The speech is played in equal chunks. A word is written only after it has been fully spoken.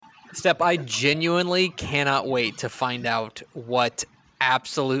Stepp, I genuinely cannot wait to find out what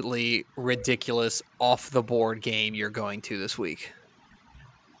absolutely ridiculous off-the-board game you're going to this week.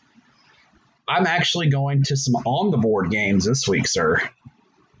 I'm actually going to some on-the-board games this week, sir.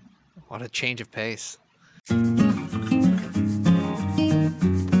 What a change of pace.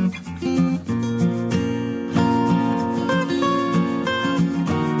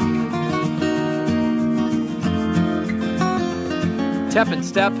 Tep and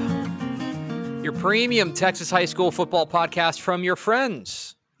Stepp, your premium Texas high school football podcast from your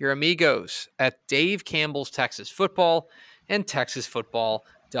friends, your amigos at Dave Campbell's Texas Football and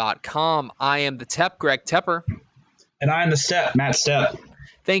TexasFootball.com. I am the Tep, Greg Tepper. And I am the Stepp, Matt Stepp.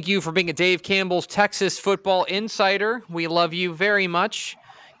 Thank you for being a Dave Campbell's Texas Football Insider. We love you very much.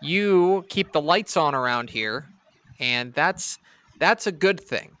 You keep the lights on around here, and that's a good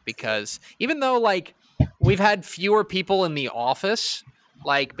thing, because even though, we've had fewer people in the office,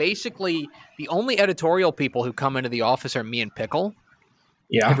 basically the only editorial people who come into the office are me and Pickle.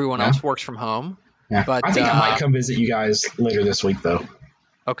 Yeah. Everyone else works from home. Yeah. But I think I might come visit you guys later this week, though.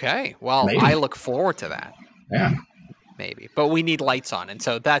 Okay. Well, Maybe. I look forward to that. Yeah. Maybe. But we need lights on, and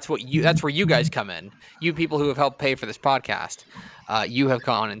so that's where you guys come in. You people who have helped pay for this podcast, you have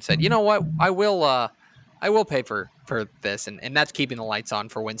gone and said, you know what, I will pay for this, and that's keeping the lights on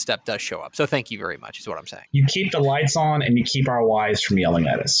for when Stepp does show up. So thank you very much, is what I'm saying. You keep the lights on, and you keep our wives from yelling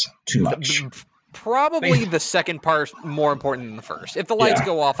at us too much. Probably the second part more important than the first. If the lights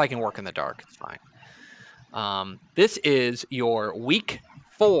go off, I can work in the dark. It's fine. This is your Week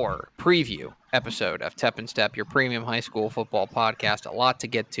 4 preview episode of Tep and Stepp, your premium high school football podcast. A lot to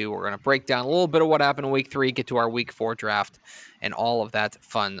get to. We're going to break down a little bit of what happened in Week 3, get to our Week 4 draft, and all of that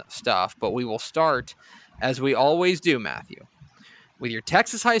fun stuff. But we will start, as we always do, Matthew, with your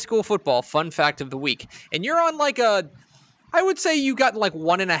Texas high school football fun fact of the week. And you're on I would say you got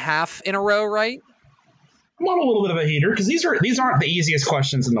 1.5 in a row, right? I'm on a little bit of a heater, because these aren't the easiest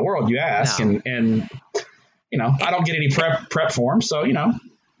questions in the world you ask, no. and I don't get any prep for them, so And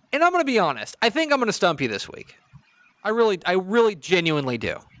I'm going to be honest. I think I'm going to stump you this week. I really genuinely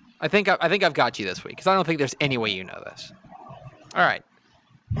do. I think I've got you this week, because I don't think there's any way you know this. All right.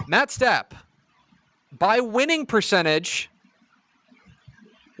 Matt Stepp, by winning percentage,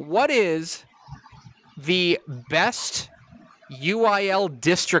 what is the best UIL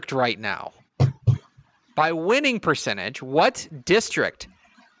district right now? By winning percentage, what district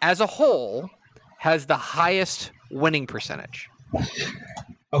as a whole has the highest winning percentage?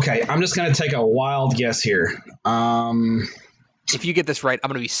 Okay, I'm just going to take a wild guess here. If you get this right, I'm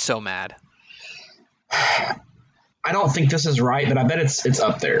going to be so mad. I don't think this is right, but I bet it's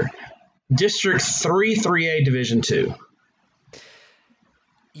up there. District 3, 3A, Division 2.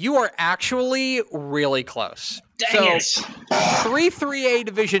 You are actually really close. Dang it. 3, 3A,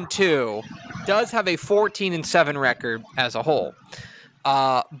 Division 2 does have a 14-7 record as a whole.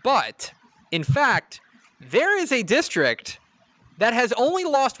 But, in fact, there is a district that has only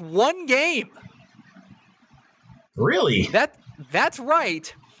lost one game. Really? That's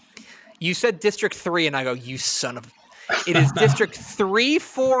right. You said District 3, and I go, you son of... It is District 3,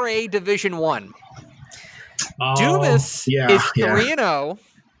 4A, Division 1. Oh, Dumas is yeah. 3-0.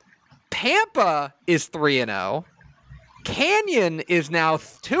 Pampa is 3-0. Canyon is now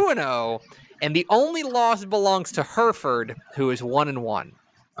 2-0. And the only loss belongs to Hereford, who is 1-1.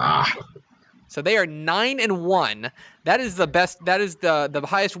 So they are 9-1. That is the best. That is the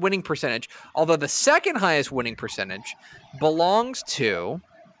highest winning percentage. Although the second highest winning percentage belongs to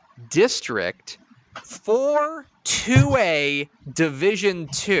District 4-2A Division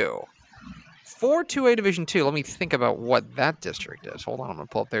 2. 4-2A Division 2. Let me think about what that district is. Hold on, I'm gonna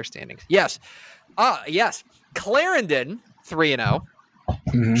pull up their standings. Yes. Clarendon 3-0.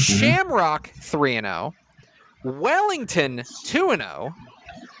 Mm-hmm, Shamrock 3-0. Wellington 2-0.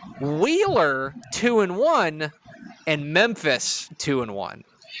 Wheeler 2-1, and Memphis 2-1.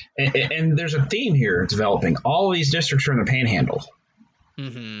 And there's a theme here developing. All of these districts are in the Panhandle.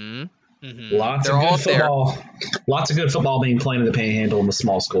 Mm-hmm. Lots of good football being played in the Panhandle in the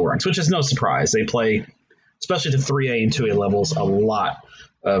small school ranks, which is no surprise. They play, especially the 3A and 2A levels, a lot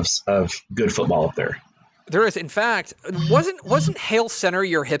of good football up there. There is, in fact, wasn't Hale Center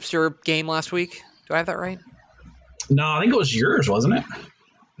your hipster game last week? Do I have that right? No, I think it was yours, wasn't it?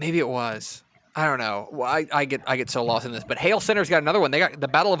 Maybe it was. I don't know. Well, I get so lost in this, but Hale Center's got another one. They got the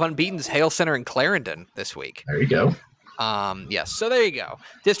Battle of Unbeaten's Hale Center and Clarendon this week. There you go. Yes. So there you go.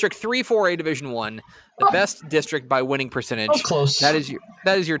 District 3-4A Division 1, the best district by winning percentage. Oh, close. That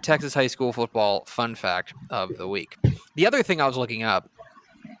is your Texas high school football fun fact of the week. The other thing I was looking up,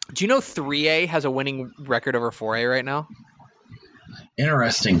 do you know 3A has a winning record over 4A right now?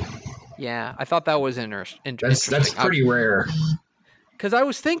 Interesting. Yeah, I thought that was interesting. That's pretty rare. Because I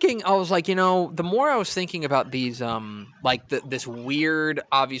was like, the more I was thinking about these, this weird,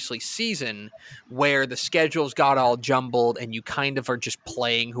 obviously, season where the schedules got all jumbled and you kind of are just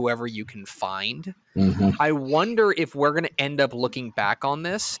playing whoever you can find. Mm-hmm. I wonder if we're going to end up looking back on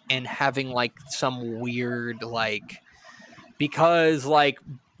this and having like some weird, because like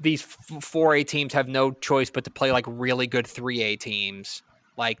these 4A teams have no choice but to play like really good 3A teams.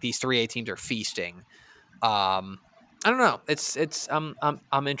 Like these 3A teams are feasting. I don't know.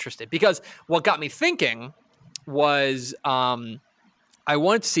 I'm interested because what got me thinking was I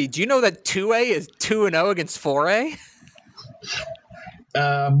wanted to see. Do you know that 2A is 2-0 against 4A?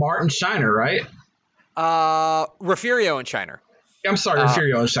 Martin Shiner, right? Refugio and Shiner. I'm sorry,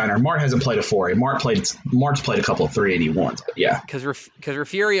 Refugio and Shiner. Mart hasn't played a 4A. Mart's played a couple of 381s, but yeah. Because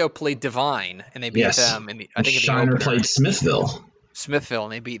Refugio played Divine and they beat them. And I think Shiner played Smithville,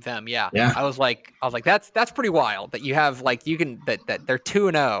 and they beat them. Yeah. I was like, that's pretty wild that you have like that they're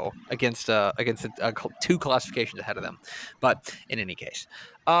 2-0 against two classifications ahead of them. But in any case,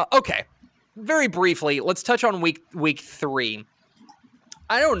 okay. Very briefly, let's touch on week 3.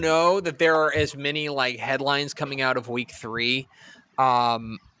 I don't know that there are as many like headlines coming out of week 3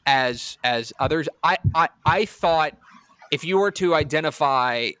 as others. I thought if you were to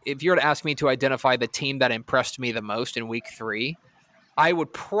ask me to identify the team that impressed me the most in week 3, I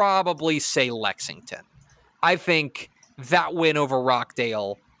would probably say Lexington. I think that win over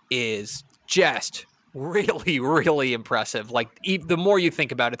Rockdale is just really, really impressive. Like the more you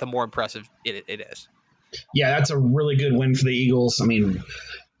think about it, the more impressive it is. Yeah, that's a really good win for the Eagles. I mean,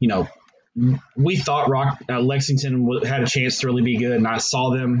 we thought Lexington had a chance to really be good, and I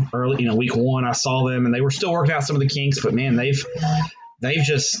saw them early. Week 1, I saw them, and they were still working out some of the kinks. But man, they're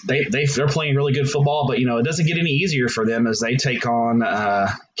playing really good football. But it doesn't get any easier for them as they take on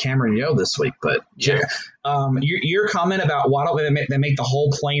Cameron Yo this week. But yeah. Your comment about why don't they make the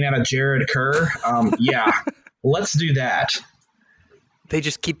whole plane out of Jared Kerr? Yeah, let's do that. They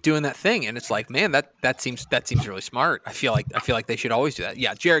just keep doing that thing, and it's like, man, that seems really smart. I feel like they should always do that.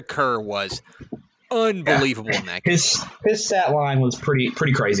 Yeah, Jared Kerr was unbelievable in that game. His stat line was pretty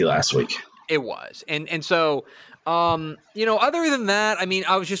crazy last week. It was, and so other than that, I mean,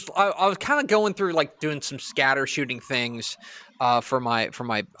 I was kind of going through like doing some scatter shooting things for my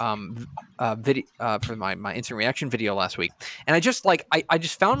video for my instant reaction video last week, and I just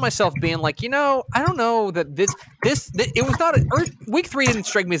found myself being like, I don't know that this it was not week 3 didn't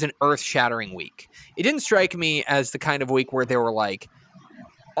strike me as an earth shattering week. It didn't strike me as the kind of week where there were like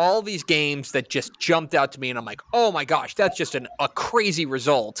all these games that just jumped out to me, and I'm like, oh my gosh, that's just a crazy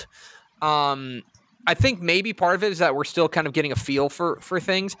result. I think maybe part of it is that we're still kind of getting a feel for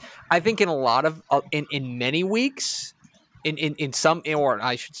things. I think in a lot of in many weeks, in some, or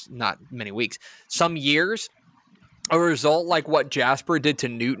I should not many weeks, some years, a result like what Jasper did to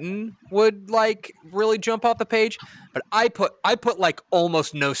Newton would like really jump off the page. But I put like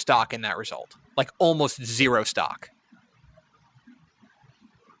almost no stock in that result, like almost zero stock.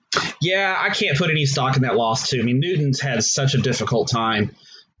 Yeah, I can't put any stock in that loss too. I mean, Newton's had such a difficult time.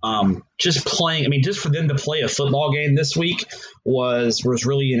 Just playing, I mean, just for them to play a football game this week was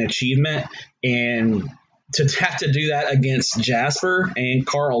really an achievement, and to have to do that against Jasper and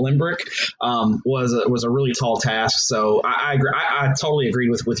Carl Limbrick was a really tall task. So I agree. I totally agreed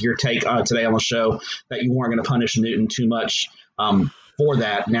with your take today on the show that you weren't going to punish Newton too much for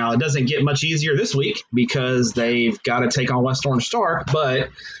that. Now, it doesn't get much easier this week because they've got to take on West Orange Stark, but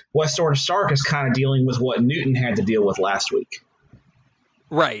West Orange Stark is kind of dealing with what Newton had to deal with last week.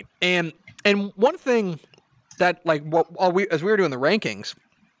 Right. And one thing that like as we were doing the rankings,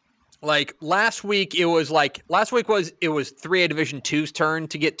 like last week was 3A Division 2's turn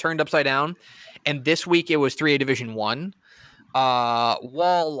to get turned upside down, and this week it was 3A Division 1.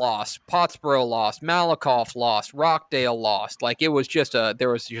 Wall lost, Pottsboro lost, Malakoff lost, Rockdale lost. Like it was there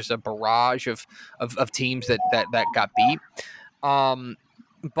was just a barrage of teams that got beat.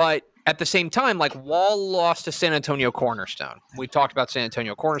 But at the same time, like Wall lost to San Antonio Cornerstone. We talked about San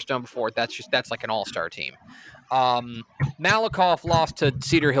Antonio Cornerstone before. That's like an all-star team. Malakoff lost to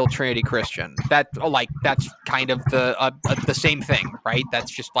Cedar Hill Trinity Christian. That's kind of the same thing, right?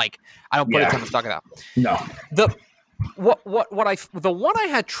 That's just like I don't put a ton of stock in that. No. The one I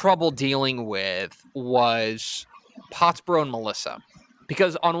had trouble dealing with was Pottsboro and Melissa,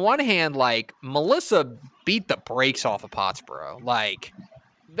 because on one hand, like Melissa beat the brakes off of Pottsboro, like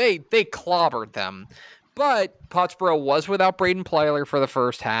they clobbered them, but Pottsboro was without Braden Plyler for the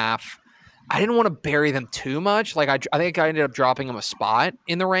first half. I didn't want to bury them too much. Like I think I ended up dropping them a spot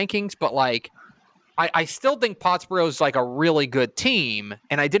in the rankings, but like I still think Pottsboro's like a really good team,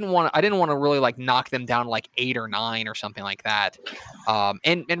 and I didn't want to really like knock them down like 8 or 9 or something like that.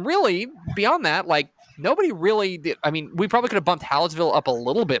 And really beyond that, like nobody really did. I mean, we probably could have bumped Hallettsville up a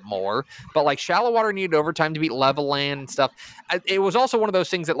little bit more, but like Shallow-Water needed overtime to beat Levelland and stuff. It was also one of those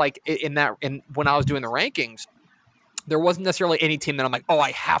things that like in when I was doing the rankings, there wasn't necessarily any team that I'm like, oh,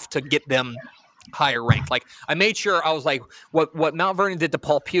 I have to get them higher ranked. Like I made sure I was like what Mount Vernon did to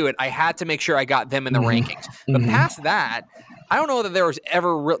Paul Pewitt, I had to make sure I got them in the rankings. But past that, I don't know that there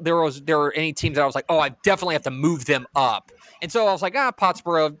were any teams that I was like, oh, I definitely have to move them up. And so I was like,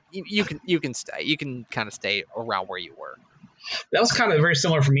 Pottsboro, you can stay. You can kind of stay around where you were. That was kind of very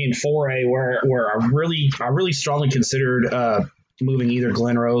similar for me in 4A, where I really strongly considered moving either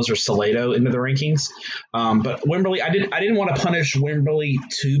Glen Rose or Salado into the rankings. But Wimberley, I didn't want to punish Wimberley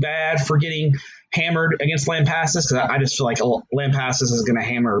too bad for getting hammered against Lampasas, because I just feel like Lampasas is going to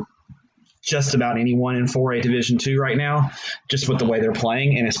hammer just about anyone in 4A Division II right now, just with the way they're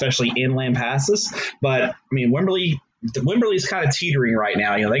playing, and especially in Lampasas. But I mean, Wimberley is kind of teetering right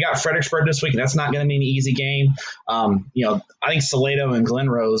now. You know, they got Fredericksburg this week, and that's not going to be an easy game. You know, I think Salado and Glen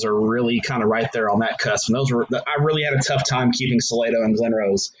Rose are really kind of right there on that cusp. And I really had a tough time keeping Salado and Glen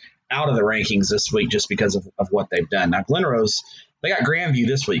Rose out of the rankings this week just because of what they've done. Now, Glen Rose, they got Grandview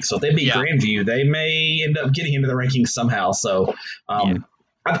this week, so if they beat Grandview, they may end up getting into the rankings somehow. So,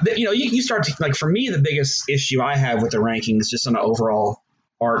 you know, you start to, like, for me, the biggest issue I have with the rankings, just on an overall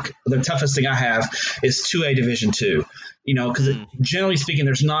arc, the toughest thing I have is 2A Division II. You know, because generally speaking,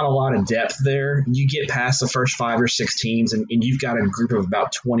 there's not a lot of depth there. You get past the first 5 or 6 teams, and you've got a group of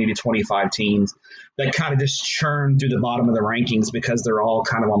about 20 to 25 teams that kind of just churn through the bottom of the rankings because they're all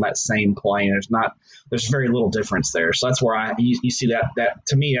kind of on that same plane. There's very little difference there. So that's where you see that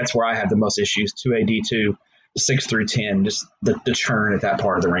to me, that's where I have the most issues. 2A D2, 6 through 10, just the churn at that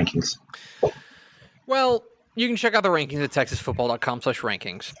part of the rankings. Well, you can check out the rankings at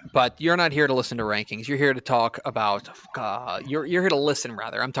texasfootball.com/rankings, but you're not here to listen to rankings. You're here to talk about, you're here to listen,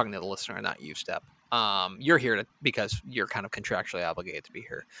 rather. I'm talking to the listener, not you, Stepp. You're here because you're kind of contractually obligated to be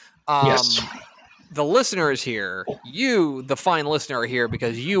here. Yes. The listener is here. You, the fine listener, are here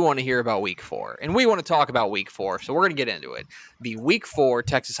because you want to hear about Week 4. And we want to talk about Week 4, so we're going to get into it. The Week 4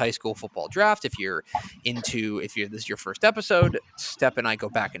 Texas High School Football Draft. If this is your first episode, Stepp and I go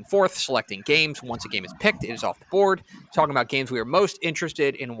back and forth selecting games. Once a game is picked, it is off the board. Talking about games we are most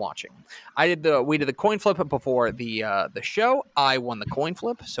interested in watching. We did the coin flip before the show. I won the coin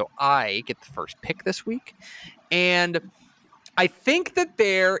flip, so I get the first pick this week. And I think that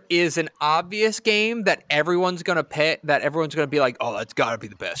there is an obvious game that everyone's going to pick, that everyone's going to be like, oh, that's got to be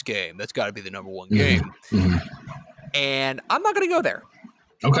the best game. That's got to be the number one game. And I'm not going to go there.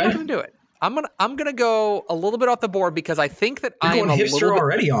 Okay. I'm not going to do it. I'm going to go a little bit off the board because I think that You're going hipster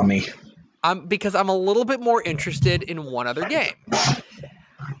already on me. Because I'm a little bit more interested in one other game.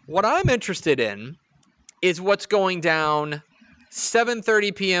 What I'm interested in is what's going down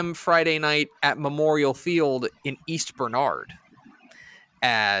 7:30 p.m. Friday night at Memorial Field in East Bernard,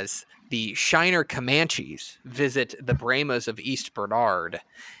 as the Shiner Comanches visit the Brahmas of East Bernard.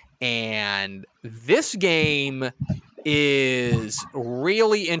 And this game is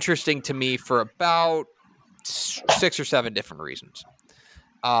really interesting to me for about 6 or 7 different reasons.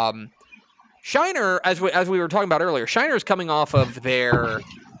 Shiner, as we were talking about earlier, Shiner is coming off of their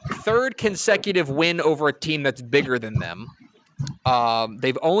 3rd consecutive win over a team that's bigger than them.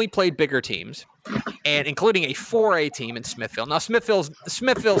 They've only played bigger teams, and including a 4A team in Smithville. Now,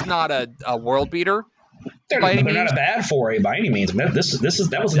 Smithville's not a world beater. They're not a bad 4A by any means.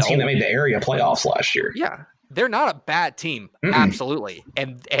 That was a team that made the area playoffs last year. Yeah, they're not a bad team, absolutely.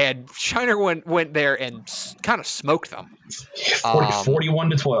 And Shiner went there and kind of smoked them,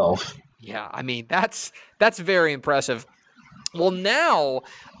 41-12. Yeah, I mean that's very impressive. Well, now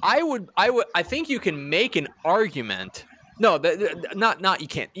I think you can make an argument. No, not you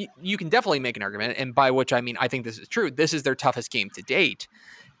can't. You can definitely make an argument, and by which I mean I think this is true. This is their toughest game to date,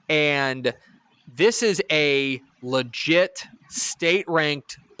 and this is a legit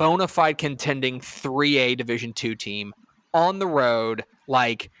state-ranked, bona fide contending 3A Division II team on the road.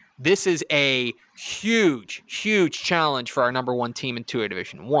 Like, this is a huge, huge challenge for our number 1 team in 2A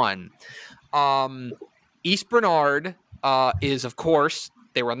Division I. East Bernard is, of course,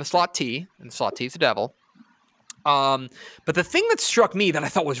 they run the slot T, and the slot T is the devil. But the thing that struck me that I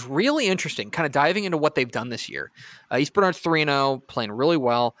thought was really interesting, kind of diving into what they've done this year, East Bernard's 3-0, playing really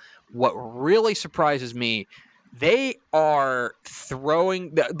well. What really surprises me, they are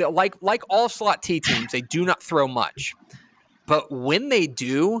throwing like all slot T teams. They do not throw much, but when they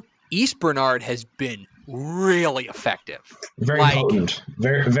do, East Bernard has been really effective. Very potent.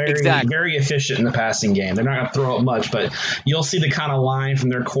 Very, very efficient in the passing game. They're not going to throw it much, but you'll see the kind of line from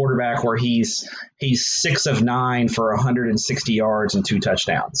their quarterback where he's 6 of 9 for 160 yards and 2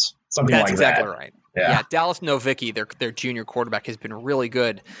 touchdowns. Something like that. That's exactly right. Yeah, Dallas Novicki, their junior quarterback, has been really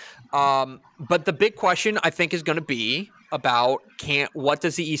good. But the big question, I think, is going to be about what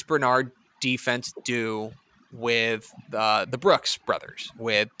does the East Bernard defense do with the Brooks brothers,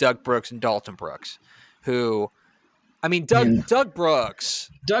 with Doug Brooks and Dalton Brooks, who, I mean, Doug Brooks.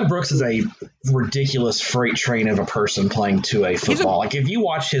 Doug Brooks is a ridiculous freight train of a person playing 2A football. Like, if you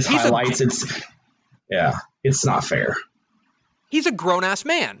watch his highlights, it's not fair. He's a grown-ass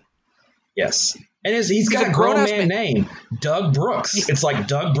man. Yes. And he's got a grown man name, Doug Brooks. It's like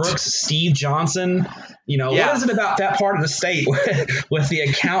Doug Brooks, Steve Johnson. What is it about that part of the state with the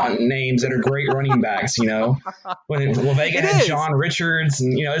accountant names that are great running backs? When La Vega had John Richards,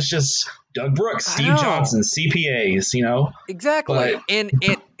 and it's just Doug Brooks, Steve Johnson, CPAs. Exactly.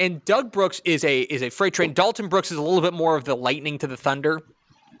 And Doug Brooks is a freight train. Dalton Brooks is a little bit more of the lightning to the thunder.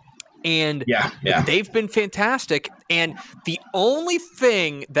 And they've been fantastic. And the only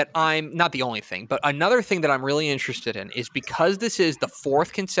thing that not the only thing, but another thing that I'm really interested in is because this is the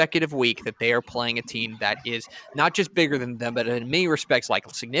 4th consecutive week that they are playing a team that is not just bigger than them, but in many respects, like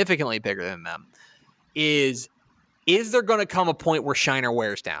significantly bigger than them, is there going to come a point where Shiner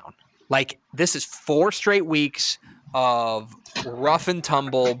wears down? Like, this is 4 straight weeks of rough and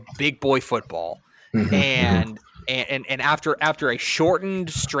tumble, big boy football. And after a shortened,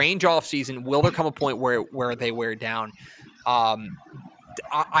 strange offseason, will there come a point where they wear down?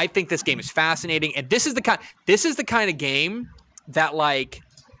 I think this game is fascinating, and this is the kind of game that, like,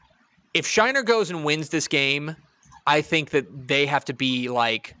 if Shiner goes and wins this game, I think that they have to be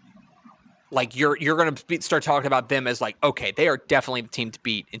like you're going to start talking about them as like, okay, they are definitely the team to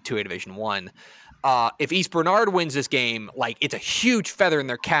beat in 2A Division I. If East Bernard wins this game, like, it's a huge feather in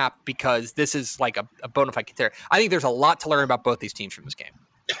their cap because this is like a bona fide contender. I think there's a lot to learn about both these teams from this game.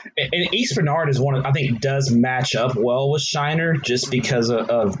 And East Bernard is one I think does match up well with Shiner just because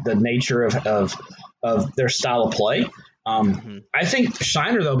of the nature of their style of play. I think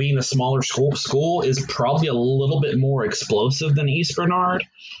Shiner, though, being a smaller school is probably a little bit more explosive than East Bernard.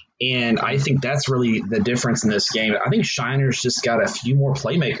 And I think that's really the difference in this game. I think Shiner's just got a few more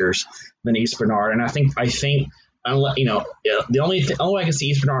playmakers than East Bernard. And I think the only way I can see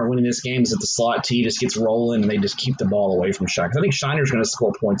East Bernard winning this game is if the slot T just gets rolling and they just keep the ball away from Shiner. I think Shiner's going to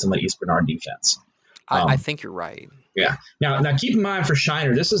score points on the East Bernard defense. I think you're right. Yeah. Now keep in mind for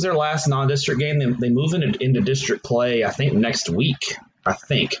Shiner, this is their last non-district game. They move into district play, I think, next week. But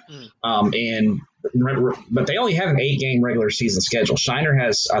they only have an 8-game regular season schedule. Shiner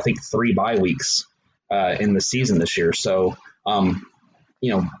has, I think, 3 bye weeks in the season this year. So,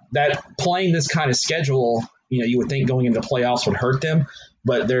 that playing this kind of schedule, you would think going into the playoffs would hurt them,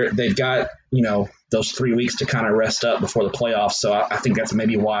 but they've got, those 3 weeks to kind of rest up before the playoffs. So I think that's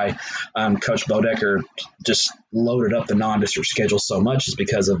maybe why Coach Bodecker just loaded up the non-district schedule so much, is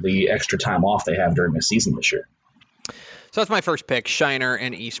because of the extra time off they have during the season this year. So that's my first pick, Shiner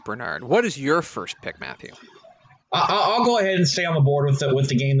and East Bernard. What is your first pick, Matthew? I'll go ahead and stay on the board with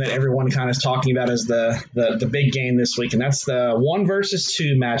the game that everyone kind of is talking about as the big game this week, and that's the 1 versus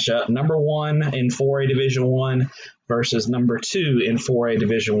 2 matchup. Number 1 in 4A Division I versus number 2 in 4A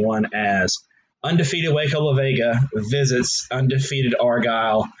Division I, as undefeated Waco La Vega visits undefeated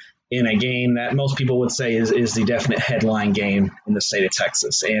Argyle in a game that most people would say is the definite headline game in the state of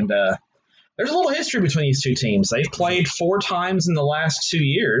Texas. And there's a little history between these two teams. They've played 4 times in the last 2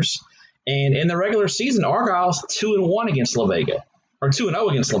 years. And in the regular season, Argyle's 2-1 against La Vega, or 2-0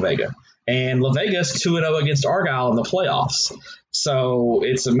 against La Vega. And La Vega's 2-0 against Argyle in the playoffs. So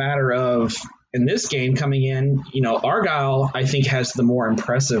it's a matter of, in this game coming in, Argyle, I think, has the more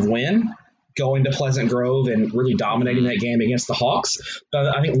impressive win, going to Pleasant Grove and really dominating that game against the Hawks.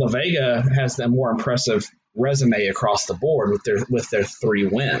 But I think La Vega has the more impressive resume across the board with their 3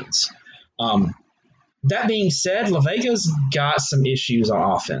 wins. That being said, La Vega's got some issues on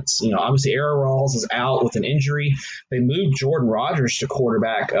offense. Obviously, Era Rawls is out with an injury. They moved Jordan Rogers to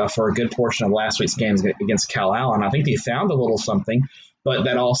quarterback for a good portion of last week's games against Cal Allen. I think they found a little something, but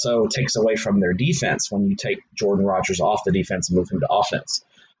that also takes away from their defense when you take Jordan Rogers off the defense and move him to offense.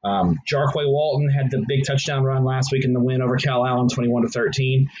 Jarquay Walton had the big touchdown run last week in the win over Cal Allen,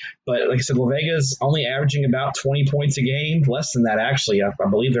 21-13. But like I said, La Vega's only averaging about 20 points a game, less than that actually. I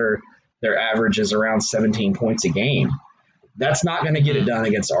believe their average is around 17 points a game. That's not going to get it done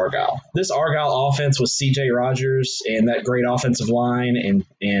against Argyle. This Argyle offense with C.J. Rogers and that great offensive line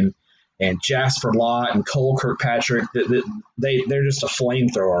and Jasper Lott and Cole Kirkpatrick, they're just a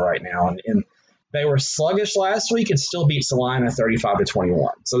flamethrower right now. And They were sluggish last week and still beat Salina 35-21.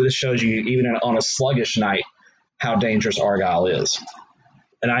 So this shows you, even on a sluggish night, how dangerous Argyle is.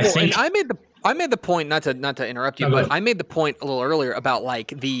 And I think I made the point, not to interrupt you, but I made the point a little earlier about like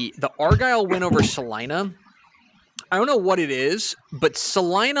the Argyle win over Salina. I don't know what it is, but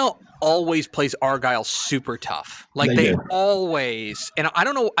Salina always plays Argyle super tough. Like they always, and I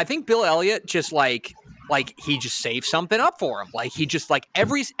don't know. I think Bill Elliott just like he just saves something up for him. Like he just like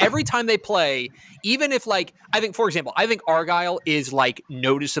every time they play, even if like I think, for example, I think Argyle is like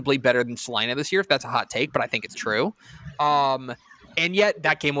noticeably better than Salina this year. If that's a hot take, but I think it's true. And yet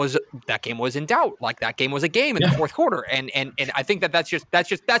that game was in doubt. Like that game was a game in the fourth quarter, and I think that's just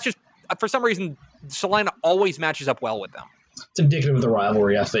for some reason Salina always matches up well with them. It's indicative of the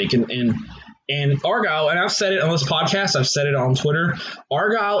rivalry, I think, and Argyle, and I've said it on this podcast, I've said it on Twitter.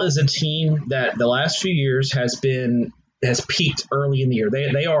 Argyle is a team that the last few years has peaked early in the year.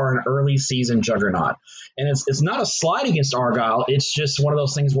 They are an early season juggernaut, and it's not a slight against Argyle. It's just one of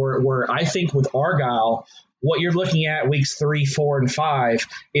those things where I think with Argyle, what you're looking at weeks 3, 4, and 5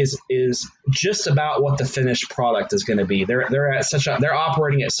 is just about what the finished product is going to be. They're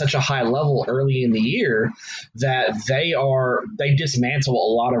operating at such a high level early in the year that they dismantle a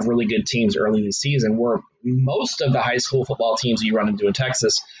lot of really good teams early in the season. Where most of the high school football teams you run into in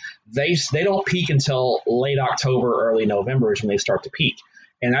Texas, they don't peak until late October, early November is when they start to peak.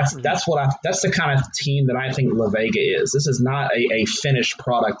 And that's the kind of team that I think La Vega is. This is not a finished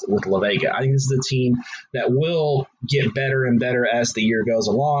product with La Vega. I think this is a team that will get better and better as the year goes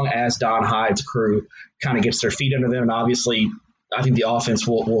along, as Don Hyde's crew kind of gets their feet under them. And obviously, I think the offense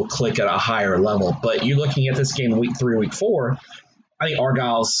will click at a higher level. But you're looking at this game week 3, week 4, I think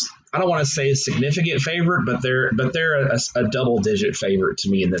Argyle's, I don't want to say a significant favorite, but they're a double-digit favorite to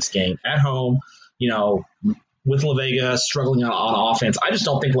me in this game. At home, with La Vega struggling on offense, I just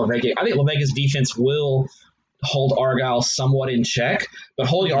don't think La Vega's defense will hold Argyle somewhat in check, but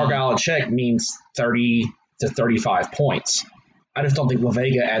holding Argyle in check means 30 to 35 points. I just don't think La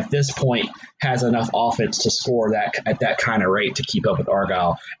Vega at this point has enough offense to score that at that kind of rate to keep up with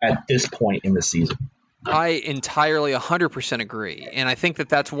Argyle at this point in the season. I entirely 100% agree. And I think that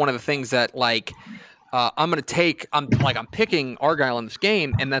that's one of the things that I'm picking Argyle in this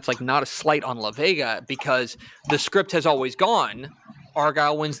game, and that's like not a slight on La Vega because the script has always gone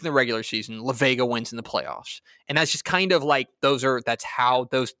Argyle wins in the regular season, La Vega wins in the playoffs. And that's just kind of like that's how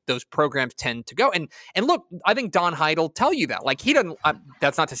those programs tend to go. And look, I think Don Hyde will tell you that. Like he doesn't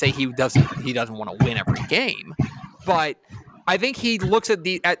that's not to say he doesn't want to win every game, but I think he looks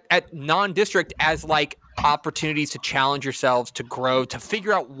at non-district as like opportunities to challenge yourselves, to grow, to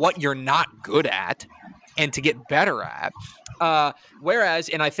figure out what you're not good at and to get better at. Whereas,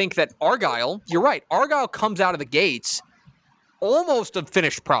 and I think that Argyle, you're right, Argyle comes out of the gates almost a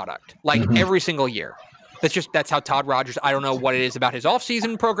finished product, like every single year. That's how Todd Rogers, I don't know what it is about his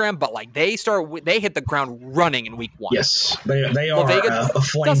offseason program, but like they hit the ground running in week 1. Yes, they are a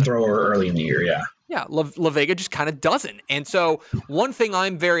flamethrower early in the year, yeah. Yeah, La Vega just kind of doesn't. And so one thing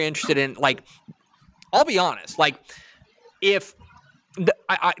I'm very interested in, like, I'll be honest, like if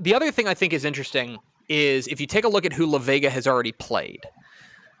the other thing I think is interesting is if you take a look at who La Vega has already played.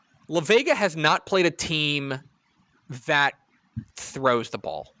 La Vega has not played a team that throws the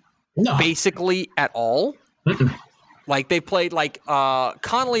ball basically at all. Like they played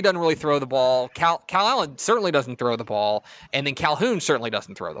Connolly doesn't really throw the ball. Cal Allen certainly doesn't throw the ball. And then Calhoun certainly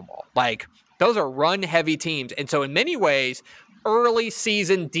doesn't throw the ball. Like those are run heavy teams. And so in many ways, early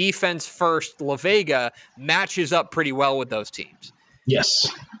season defense first La Vega matches up pretty well with those teams. Yes.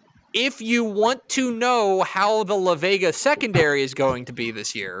 If you want to know how the La Vega secondary is going to be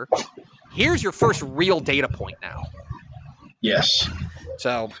this year, here's your first real data point now. Yes.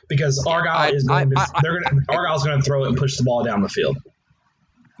 So because Argyle's going to throw it and push the ball down the field.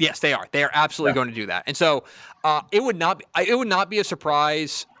 Yes, they are. They are absolutely going to do that. And so it would not be a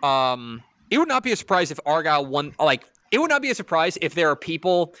surprise. It would not be a surprise if Argyle won. Like it would not be a surprise if there are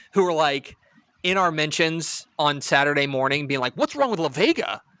people who are like in our mentions on Saturday morning being like, "What's wrong with La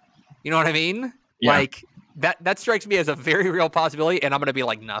Vega?" You know what I mean? Yeah. Like that strikes me as a very real possibility, and I'm going to be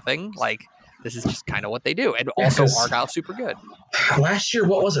like, nothing. Like this is just kind of what they do. And also Argyle's super good. Last year,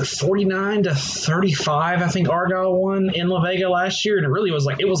 what was it? 49-35, I think Argyle won in La Vega last year, and it was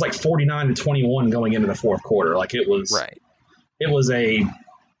like 49-21 going into the fourth quarter. Like it was right. It was a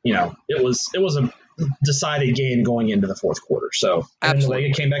decided game going into the fourth quarter. So and La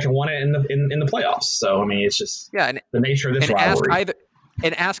Vega came back and won it in the playoffs. So I mean, it's just the nature of this rivalry.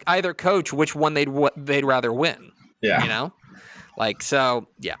 Ask either coach which one they'd rather win. Yeah, you know, Like, so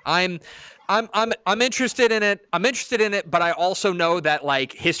yeah, I'm interested in it. I'm interested in it, but I also know that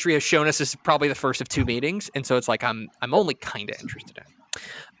like history has shown us this is probably the first of 2 meetings, and so it's like I'm only kind of interested in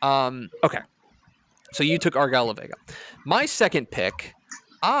it. Okay, so you took Argyle La Vega. My second pick,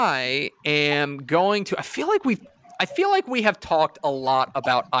 I am going to. I feel like we have talked a lot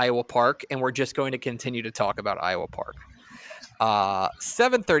about Iowa Park, and we're just going to continue to talk about Iowa Park.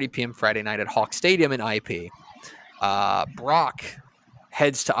 7:30 p.m. Friday night at Hawk Stadium in IP. Brock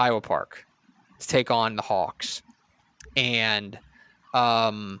heads to Iowa Park to take on the Hawks, and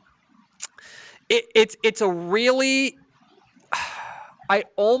it's a really, I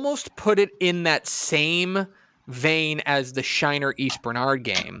almost put it in that same vein as the Shiner East Bernard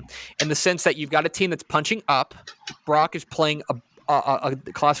game, in the sense that you've got a team that's punching up. Brock is playing a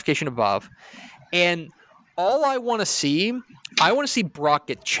classification above, and all I want to see Brock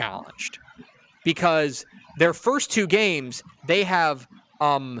get challenged, because their first 2 games they have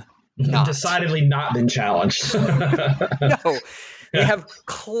decidedly not been challenged. No, they have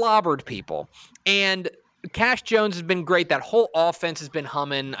clobbered people, and Cash Jones has been great. That whole offense has been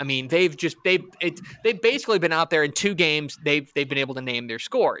humming. I mean, they've basically been out there in 2 games. They've been able to name their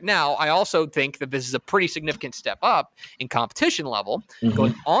score. Now, I also think that this is a pretty significant step up in competition level,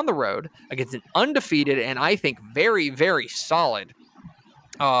 going on the road against an undefeated and I think very, very solid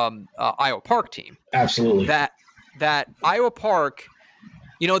Iowa Park team. Absolutely. That Iowa Park,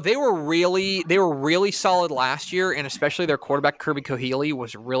 you know, they were really solid last year, and especially their quarterback Kirby Kohili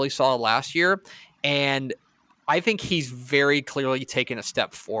was really solid last year. And I think he's very clearly taken a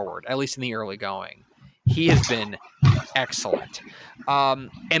step forward, at least in the early going. He has been excellent.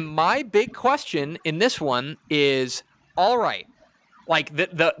 And my big question in this one is, all right, like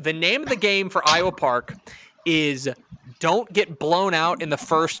the name of the game for Iowa Park is don't get blown out in the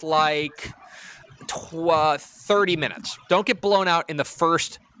first 30 minutes. Don't get blown out in the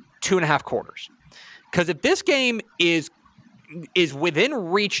first 2.5 quarters. Because if this game is within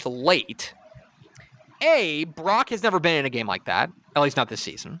reach late, Brock has never been in a game like that, at least not this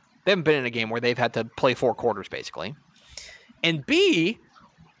season. They haven't been in a game where they've had to play 4 quarters, basically. And B,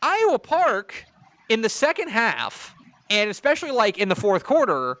 Iowa Park in the second half, and especially like in the fourth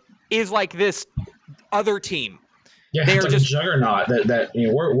quarter, is like this other team. Yeah, it's like just a juggernaut. That you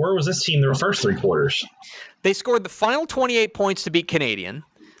know, where was this team the first 3 quarters? They scored the final 28 points to beat Canadian.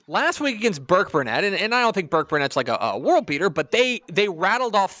 Last week against Burke Burnett, and I don't think Burke Burnett's like a world beater, but they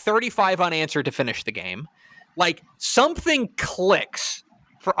rattled off 35 unanswered to finish the game. Like, something clicks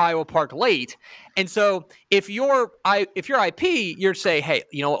for Iowa Park late, and so if you're IP, you're say, hey,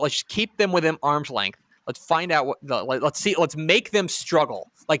 you know what? Let's just keep them within arm's length. Let's find out let's make them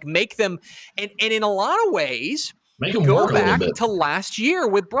struggle. Like, make them, and in a lot of ways, make them go work back a little bit. to last year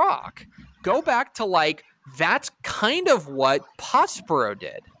with Brock. Go back to like, that's kind of what Pottsboro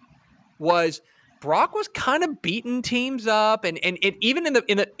did. Was Brock was kind of beating teams up, and even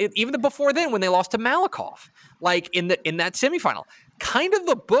even before then when they lost to Malakoff, like in that semifinal, kind of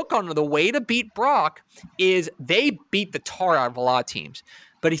the book on the way to beat Brock is they beat the tar out of a lot of teams.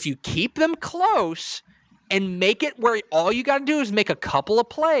 But if you keep them close and make it where all you got to do is make a couple of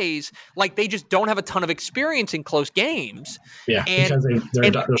plays, like they just don't have a ton of experience in close games. Yeah, because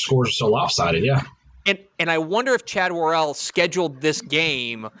their scores are so lopsided. Yeah, and I wonder if Chad Worrell scheduled this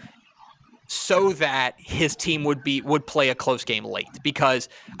game so that his team would play a close game late, because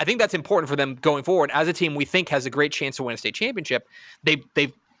I think that's important for them going forward. As a team we think has a great chance to win a state championship, they've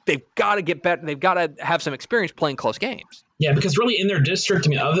got to get better. They've got to have some experience playing close games. Yeah, because really in their district, I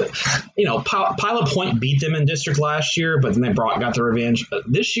mean, Pilot Point beat them in district last year, but then got their revenge. But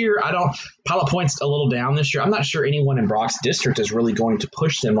this year, Pilot Point's a little down this year. I'm not sure anyone in Brock's district is really going to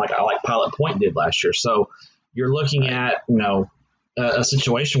push them like Pilot Point did last year. So you're looking at, a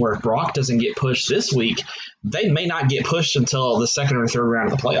situation where if Brock doesn't get pushed this week, they may not get pushed until the second or third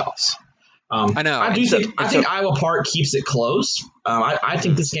round of the playoffs. I know. I think Iowa Park keeps it close. I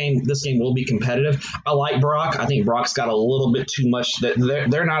think this game will be competitive. I like Brock. I think Brock's got a little bit too much.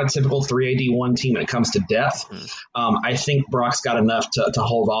 They're not a typical 3AD1 team when it comes to depth. I think Brock's got enough to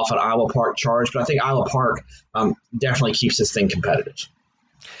hold off an Iowa Park charge, but I think Iowa Park definitely keeps this thing competitive.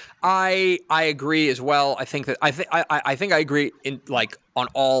 I agree as well. I think I agree in like on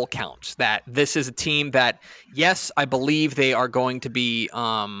all counts that this is a team that, yes, I believe they are going to be.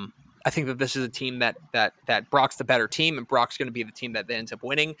 I think that this is a team that Brock's the better team, and Brock's going to be the team that ends up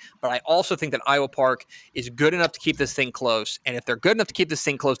winning. But I also think that Iowa Park is good enough to keep this thing close, and if they're good enough to keep this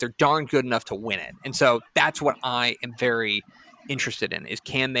thing close, they're darn good enough to win it. And so that's what I am very interested in: is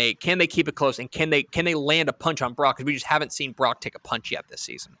can they keep it close, and can they land a punch on Brock? Because we just haven't seen Brock take a punch yet this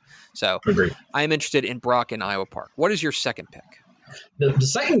season. So Agreed. I am interested in Brock and Iowa Park. What is your second pick? The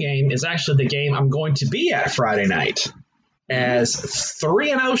second game is actually the game I'm going to be at Friday night, as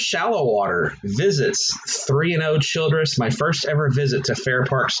 3-0 Shallow Water visits 3-0 Childress, my first ever visit to Fair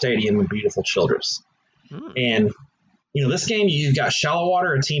Park Stadium in beautiful Childress. And, this game, you've got Shallow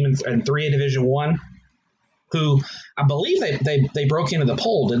Water, a team in 3A Division I, who I believe they broke into the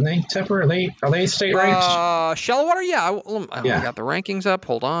poll, didn't they, Tepper? Are they state ranked? Shallow Water, yeah. I got the rankings up.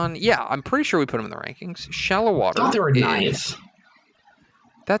 Hold on. Yeah, I'm pretty sure we put them in the rankings. Shallow Water. I thought they were 9th.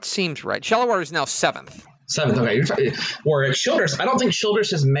 That seems right. Shallow Water is now 7th. 7th, okay. Where at Childress, I don't think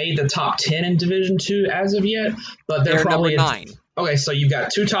Childress has made the top 10 in Division II as of yet, but they're probably number 9. Okay, so you've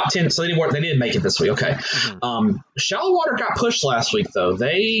got 2 top 10. So they didn't make it this week. Okay. Mm-hmm. Shallow Water got pushed last week, though.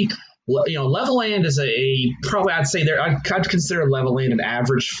 They, Levelland is I'd consider Levelland an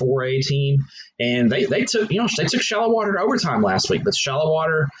average 4A team, and they took Shallow Water to overtime last week. But Shallow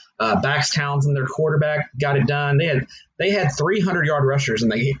Water, Bax Townsend, their quarterback, got it done. They had 300-yard rushers in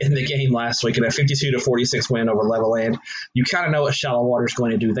the game last week in a 52-46 win over Levelland. You kind of know what Shallow Water is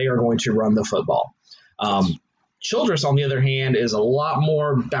going to do. They are going to run the football. Childress, on the other hand, is a lot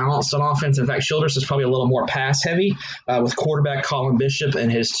more balanced on offense. In fact, Childress is probably a little more pass-heavy with quarterback Colin Bishop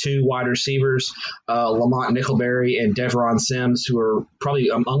and his 2 wide receivers, Lamont Nickelberry and Devron Sims, who are probably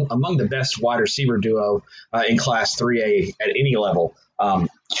among the best wide receiver duo in Class 3A at any level.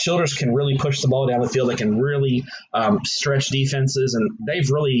 Childress can really push the ball down the field. They can really stretch defenses, and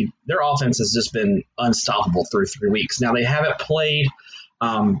their offense has just been unstoppable through 3 weeks. Now, they haven't played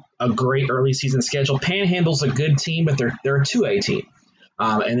a great early season schedule. Panhandle's a good team, but they're a 2A team.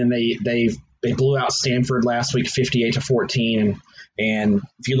 And then they blew out Stanford last week 58-14. And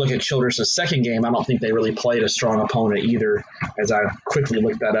if you look at Childress' second game, I don't think they really played a strong opponent either, as I quickly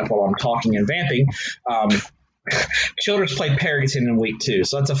looked that up while I'm talking and vamping. Childress played Perryton in week 2,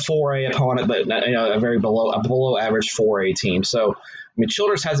 so that's a 4A opponent, but a very below average 4A team. So,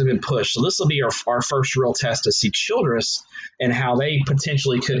 Childress hasn't been pushed, so this will be our first real test to see Childress and how they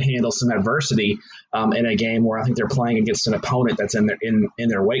potentially could handle some adversity in a game where I think they're playing against an opponent that's in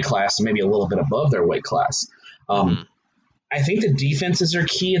their weight class, and maybe a little bit above their weight class. I think the defenses are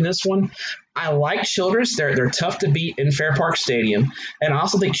key in this one. I like Childress. They're tough to beat in Fair Park Stadium. And I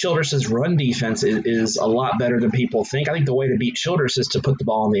also think Childress' run defense is a lot better than people think. I think the way to beat Childress is to put the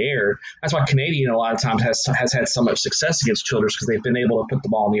ball in the air. That's why Canadian a lot of times has had so much success against Childress, because they've been able to put the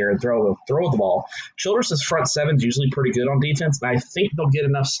ball in the air and throw the ball. Childress' front seven is usually pretty good on defense, and I think they'll get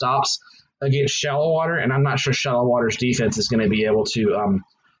enough stops against Shallow Water, and I'm not sure Shallow Water's defense is going to be able to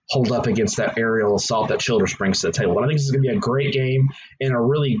hold up against that aerial assault that Childress brings to the table. But I think this is going to be a great game and a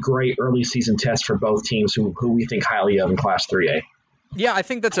really great early season test for both teams who we think highly of in Class 3A. Yeah, I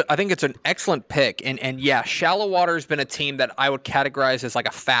think it's an excellent pick. And yeah, Shallow Water has been a team that I would categorize as like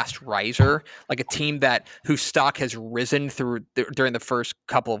a fast riser, like a team whose stock has risen during the first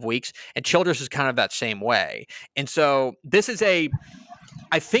couple of weeks. And Childress is kind of that same way. And so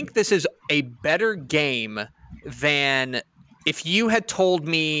I think this is a better game than if you had told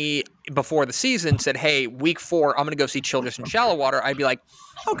me before the season, said, hey, week 4, I'm going to go see Childress and Shallow Water, I'd be like,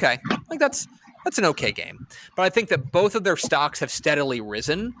 okay, like that's an okay game. But I think that both of their stocks have steadily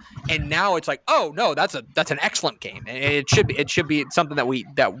risen, and now it's like, oh no, that's an excellent game. And it should be something that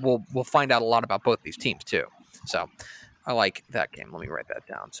we'll find out a lot about both these teams too. So I like that game. Let me write that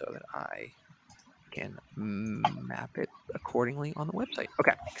down so that I can map it accordingly on the website.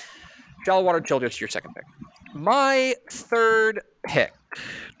 Okay. Shallow Water, Childress, your second pick. My third pick.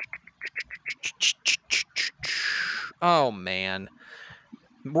 Oh, man.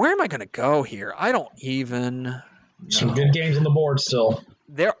 Where am I going to go here? I don't even know. Some good games on the board still.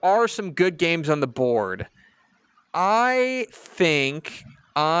 There are some good games on the board. I think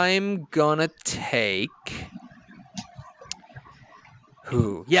I'm going to take...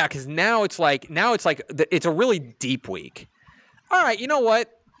 Who? Yeah, because now it's like it's a really deep week. All right, you know what?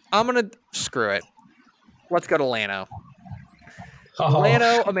 I'm going to screw it. Let's go to Llano.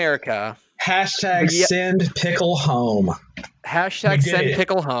 Llano, America. Send pickle home. Send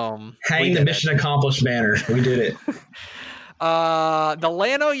pickle home. Hang the mission accomplished banner. We did it. The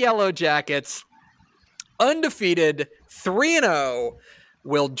Llano Yellow Jackets, undefeated, 3-0,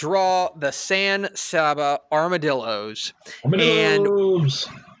 will draw the San Saba Armadillos.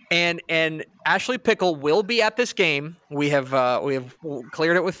 And Ashley Pickle will be at this game. We have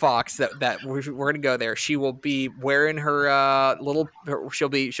cleared it with Fox that we're going to go there. She will be wearing her she'll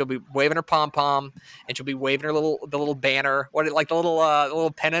be waving her pom pom, and she'll be waving her the little banner. The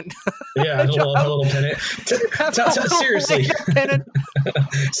little pennant. Yeah, the little pennant. Seriously, pennant.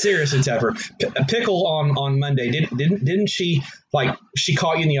 Seriously, Tepper, Pickle on Monday didn't she she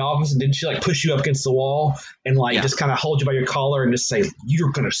caught you in the office and didn't she push you up against the wall and just kind of hold you by your collar and just say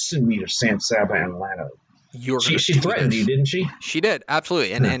you're gonna send me to San Saba and Atlanta? She threatened you, didn't she? She did,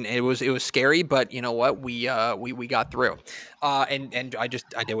 absolutely, and it was scary, but you know what, we got through, and I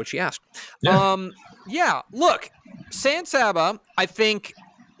did what she asked. Yeah. Look, San Saba, I think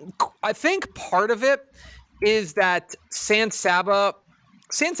part of it is that San Saba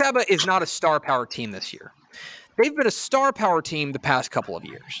is not a star power team this year. They've been a star power team the past couple of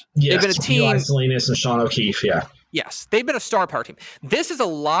years. Yes, they've been a team. Eli Salinas and Sean O'Keefe, yeah. Yes, they've been a star power team. This is a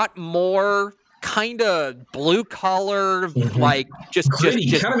lot more kind of blue collar, just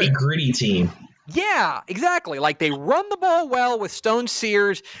gritty, kind of a gritty team. Yeah, exactly. They run the ball well with Stone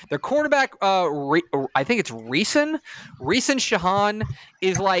Sears. Their quarterback, I think it's Reeson Shahan,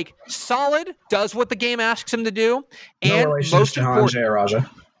 is solid, does what the game asks him to do, and most importantly,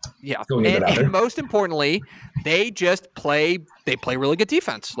 yeah, and most importantly, they play really good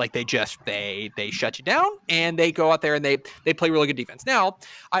defense. They shut you down and they go out there and they play really good defense. Now,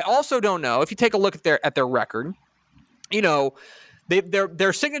 I also don't know if you take a look at their record,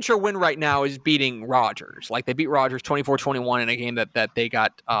 their signature win right now is beating Rogers. They beat Rogers 24-21 in a game that they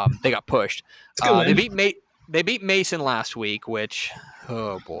got pushed. They beat Mason last week, which,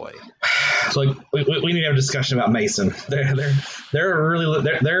 oh boy. So we need to have a discussion about Mason. They're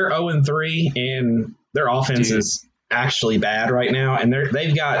 0-3 and their offense is actually bad right now, and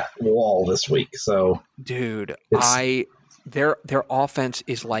they've got Wall this week. So dude, their offense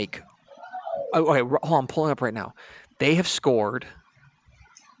is okay. Hold on, I'm pulling up right now. They've scored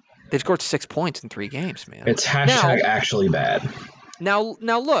 6 points in 3 games, man. It's actually bad. Now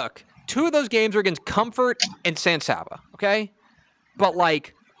look, 2 of those games are against Comfort and San Saba, okay? But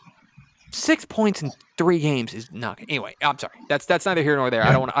 6 points in 3 games is not. Anyway, I'm sorry. That's neither here nor there. Yeah.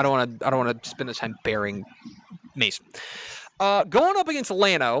 I don't want to spend this time bearing Mason. Going up against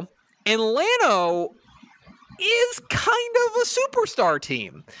Llano, and Llano is kind of a superstar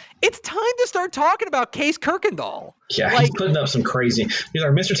team. It's time to start talking about Case Kirkendall. Yeah, he's putting up some crazy. He's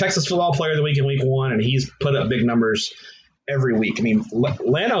our Mr. Texas Football Player of the Week in Week 1, and he's put up big numbers every week. I mean,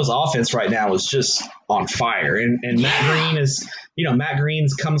 Llano's offense right now is just on fire, and Matt Green is, Matt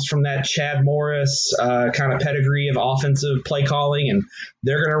Green's comes from that Chad Morris kind of pedigree of offensive play calling, and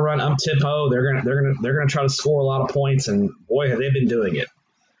they're going to run up tempo. They're going to try to score a lot of points, and boy, have they been doing it.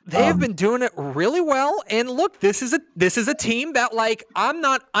 They have been doing it really well, and look, this is a team that I'm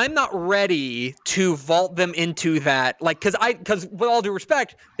not ready to vault them into that, because with all due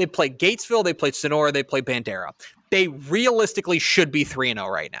respect, they played Gatesville, they played Sonora, they played Bandera. They realistically should be 3-0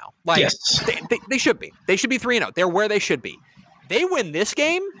 right now. Yes. They should be. They should be 3-0. They're where they should be. They win this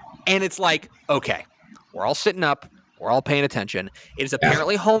game, and it's okay, we're all sitting up, we're all paying attention. It is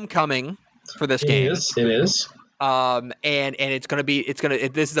apparently homecoming for this game. It is. And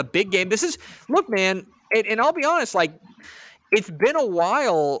this is a big game. Look, man, and I'll be honest, it's been a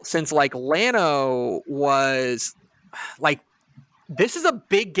while since Llano was this is a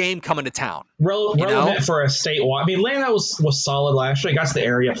big game coming to town. Relevant for a statewide. I mean, Llano was solid last year. It got to the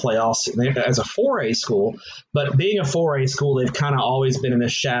area playoffs as a 4A school, but being a 4A school, they've kind of always been in the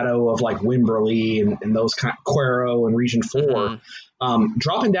shadow of Wimberley and those kind of Cuero and Region 4. Mm-hmm.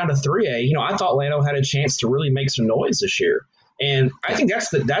 Dropping down to 3A, I thought Llano had a chance to really make some noise this year. And I think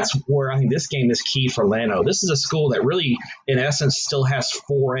that's where I think this game is key for Llano. This is a school that really, in essence, still has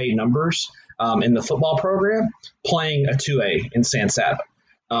 4A numbers in the football program, playing a 2A in San Saba.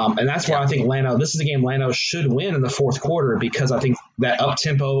 And that's why I think this is a game Llano should win in the fourth quarter, because I think that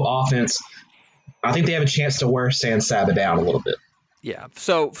up-tempo offense, I think they have a chance to wear San Saba down a little bit. Yeah.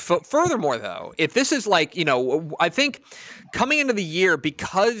 So furthermore, though, if this is I think coming into the year,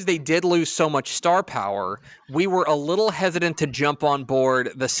 because they did lose so much star power, we were a little hesitant to jump on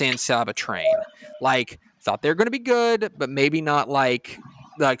board the San Saba train. Thought they were going to be good, but maybe not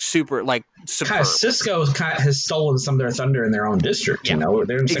super superb. Cisco has stolen some of their thunder in their own district.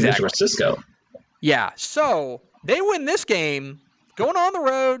 They're in signature with Cisco. Yeah. So they win this game, going on the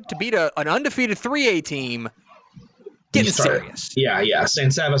road to beat an undefeated 3A team. Getting serious. Yeah.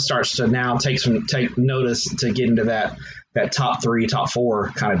 San Saba starts to now take notice to get into that top 3, top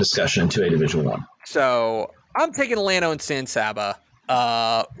 4 kind of discussion to a Division 1. So I'm taking Llano and San Saba.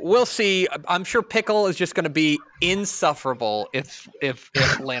 We'll see. I'm sure Pickle is just going to be insufferable if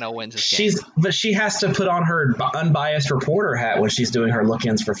Llano wins this game. But she has to put on her unbiased reporter hat when she's doing her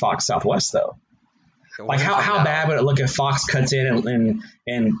look-ins for Fox Southwest, though. How bad would it look if Fox cuts in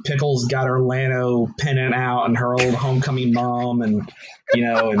and Pickle's got her Llano pennant out and her old homecoming mom and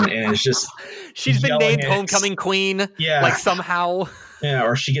and it's just she's been named homecoming queen. Yeah. Somehow. Yeah,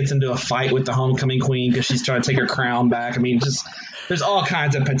 or she gets into a fight with the homecoming queen because she's trying to take her crown back. I mean, just there's all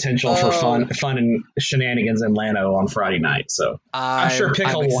kinds of potential for fun and shenanigans in Lano on Friday night. So I'm sure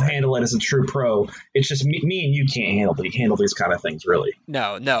Pickle will handle it as a true pro. It's just me and you can't handle these kind of things, really.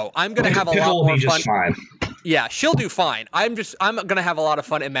 No, I'm going to have a Pickle lot more will be fun. Just fine. Yeah, she'll do fine. I'm going to have a lot of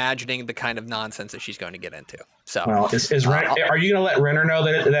fun imagining the kind of nonsense that she's going to get into. So, well, are you going to let Renner know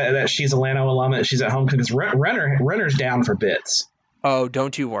that she's a Lano alum, that she's at home? Because Renner's down for bits. Oh,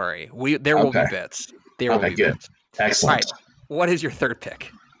 don't you worry. There will be bits. There will be good. Bits. Excellent. All right. What is your third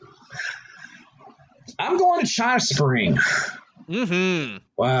pick? I'm going to China Spring. Mm-hmm.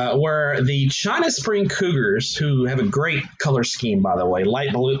 Where the China Spring Cougars, who have a great color scheme, by the way,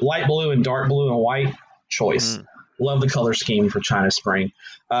 light blue and dark blue and white choice. Love the color scheme for China Spring.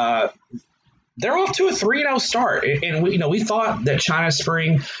 They're off to a 3-0 start, and we thought that China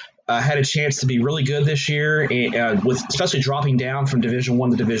Spring had a chance to be really good this year, with especially dropping down from Division I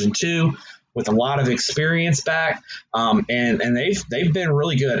to Division II with a lot of experience back, and they've been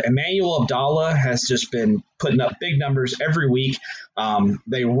really good. Emmanuel Abdallah has just been putting up big numbers every week.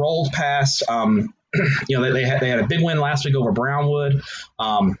 They rolled past, they had a big win last week over Brownwood.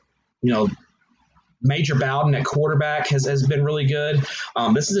 Major Bowden at quarterback has been really good.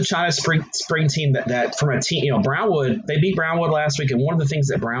 This is a China Spring team that from a team, Brownwood, they beat Brownwood last week. And one of the things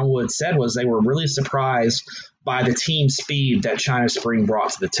that Brownwood said was they were really surprised by the team speed that China Spring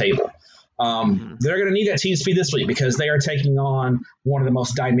brought to the table. They're going to need that team speed this week because they are taking on one of the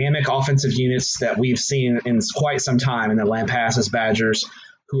most dynamic offensive units that we've seen in quite some time in the Lampasas Badgers,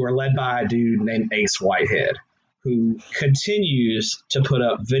 who are led by a dude named Ace Whitehead, who continues to put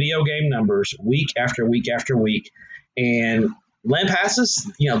up video game numbers week after week after week. And Lampasas,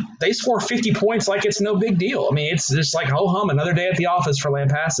 they score 50 points like it's no big deal. I mean, it's just like, ho-hum, another day at the office for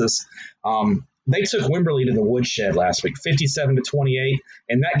Lampasas. They took Wimberley to the woodshed last week, 57-28.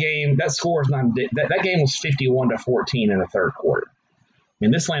 And that game was 51-14 in the third quarter. I mean,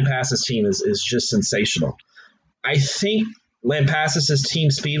 this Lampasas team is just sensational. I think Lampasas'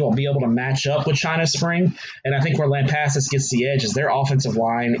 team speed will be able to match up with China Spring, and I think where Lampasas gets the edge is their offensive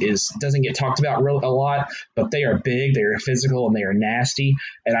line doesn't get talked about a lot, but they are big, they are physical, and they are nasty.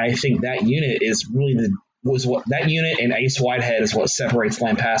 And I think that unit is really that unit and Ace Whitehead is what separates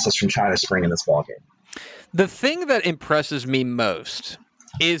Lampasas from China Spring in this ballgame. The thing that impresses me most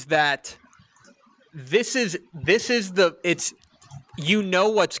is that this is it's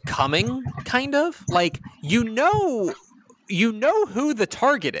what's coming, kind of like you know who the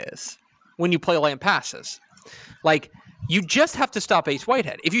target is when you play Lampasas. Like, you just have to stop Ace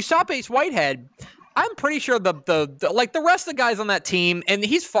Whitehead. If you stop Ace Whitehead, I'm pretty sure the rest of the guys on that team, and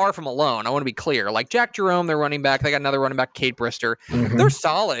he's far from alone. I want to be clear. Like Jack Jerome, their running back, they got another running back, Cade Brister. Mm-hmm. They're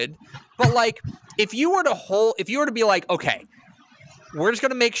solid, but like if you were to be like, okay, we're just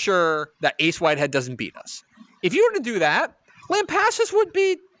going to make sure that Ace Whitehead doesn't beat us. If you were to do that, Lampasas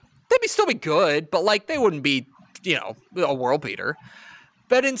they'd still be good, but like they wouldn't be, a world beater.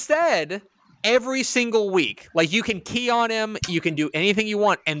 But instead, every single week, like you can key on him, you can do anything you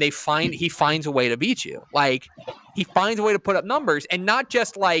want, and he finds a way to beat you. Like he finds a way to put up numbers, and not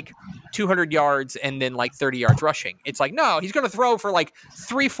just like 200 yards and then like 30 yards rushing. It's like, no, he's going to throw for like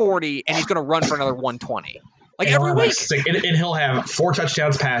 340 and he's going to run for another 120. Like and every week. And he'll have 4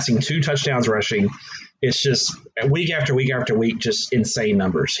 touchdowns passing, 2 touchdowns rushing. It's just week after week after week, just insane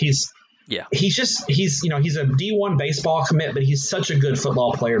numbers. He's a D1 baseball commit, but he's such a good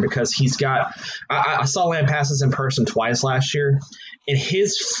football player because he's got I saw Lampasas in person twice last year, and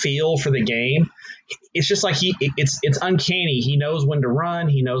his feel for the game, it's just like it's uncanny. He knows when to run,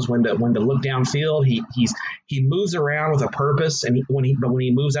 he knows when to look downfield. He moves around with a purpose, and when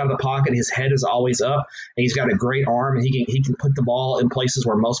he moves out of the pocket, his head is always up, and he's got a great arm, and he can put the ball in places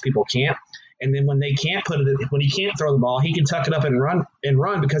where most people can't. And then when he can't throw the ball, he can tuck it up and run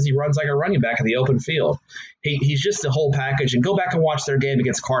because he runs like a running back in the open field. He's just the whole package. And go back and watch their game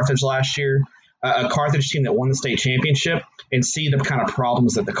against Carthage last year, a Carthage team that won the state championship, and see the kind of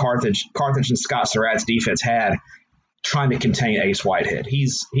problems that the Carthage and Scott Surratt's defense had trying to contain Ace Whitehead.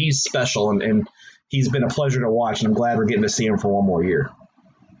 He's special, and he's been a pleasure to watch, and I'm glad we're getting to see him for one more year.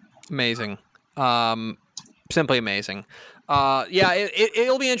 Amazing. Simply amazing.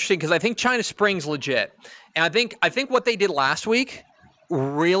 It'll be interesting because I think China Spring's legit, and I think what they did last week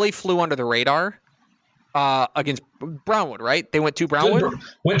really flew under the radar against Brownwood. Right? They went to Brownwood.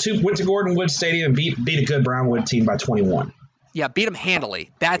 Went to Gordon Wood Stadium and beat a good Brownwood team by 21. Yeah, beat them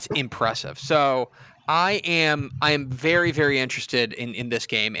handily. That's impressive. So I am very, very interested in this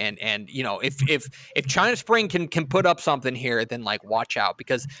game, and if China Spring can put up something here, then like watch out,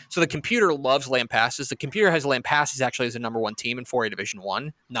 because the computer loves land passes. The computer has land passes actually as the number one team in 4A Division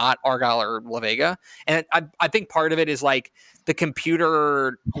 1, not Argyle or La Vega, and I think part of it is like the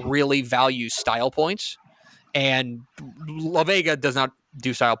computer really values style points, and La Vega does not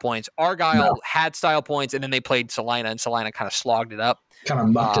do style points. Argyle had style points, and then they played Salina, and Salina kind of slogged it up. Kind of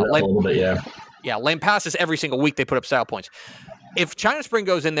mucked it up a little bit, yeah. Yeah, lane passes every single week. They put up style points. If China Spring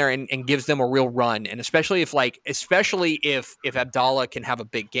goes in there and gives them a real run, and especially if Abdallah can have a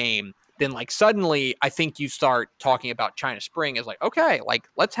big game, then like suddenly I think you start talking about China Spring as like, okay, like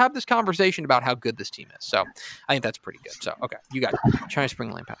let's have this conversation about how good this team is. So I think that's pretty good. So okay, you got China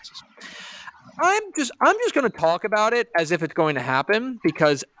Spring lane passes. I'm just going to talk about it as if it's going to happen,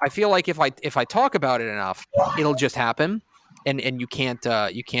 because I feel like if I talk about it enough, it'll just happen, and you can't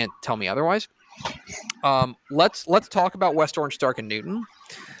tell me otherwise. Let's talk about West Orange Stark and Newton.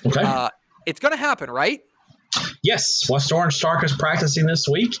 Okay. It's going to happen, right? Yes, West Orange Stark is practicing this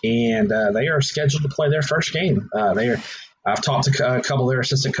week, and they are scheduled to play their first game. I've talked to a couple of their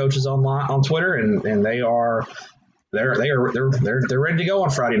assistant coaches on Twitter, and they're ready to go on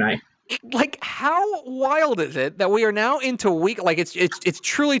Friday night. Like, how wild is it that we are now into week, like it's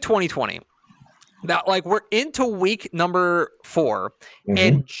truly 2020. That like we're into week number 4,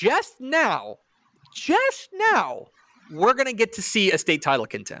 and just now, we're gonna get to see a state title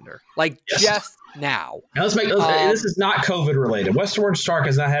contender. Like just now. Now this is not COVID related. West Orange Stark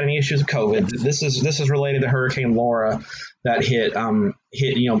has not had any issues with COVID. This is related to Hurricane Laura that hit.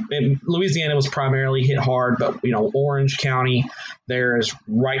 Louisiana was primarily hit hard, but Orange County there is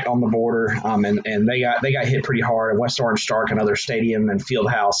right on the border, and they got hit pretty hard. And West Orange Stark, another stadium and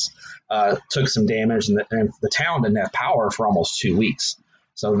field house, took some damage, and the town didn't have power for almost 2 weeks.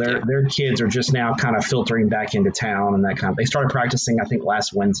 So their kids are just now kind of filtering back into town, and that kind of. They started practicing, I think,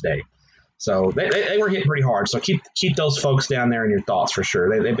 last Wednesday. So they were hit pretty hard. So keep those folks down there in your thoughts for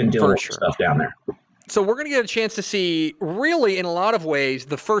sure. They've been dealing with stuff down there. So we're going to get a chance to see, really, in a lot of ways,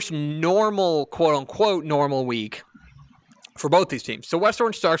 the first normal, quote unquote, normal week for both these teams. So West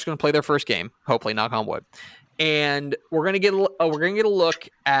Orange Stark's going to play their first game, hopefully, knock on wood, and we're going to get a look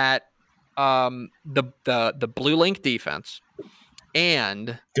at the Blue Link defense.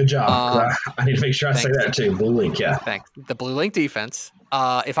 And good job. I need to make sure I say that too. Blue Link, yeah. Thanks. The Blue Link defense.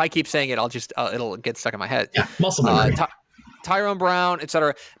 If I keep saying it, I'll just it'll get stuck in my head. Yeah, muscle memory. Tyrone Brown,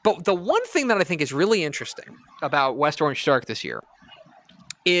 etc. But the one thing that I think is really interesting about West Orange Stark this year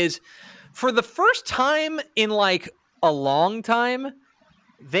is, for the first time in like a long time,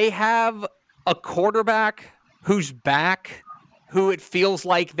 they have a quarterback who's back, who it feels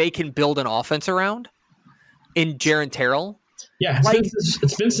like they can build an offense around, in Jaron Terrell. Yeah,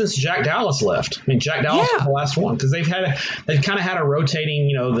 it's been since Jack Dallas left. I mean, Jack Dallas was the last one, because they've kind of had a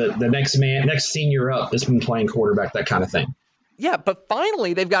rotating, the next senior up that's been playing quarterback, that kind of thing. Yeah, but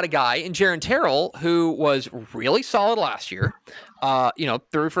finally they've got a guy in Jaron Terrell who was really solid last year.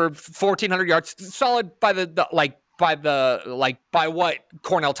 Threw for 1,400 yards, solid by by what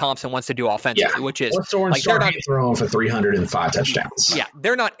Cornell Thompson wants to do offensively, which is West Orange Stark throwing for 305 touchdowns. Yeah,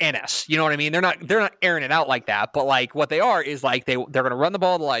 they're not NS. You know what I mean? They're not airing it out like that. But like what they are is like they're going to run the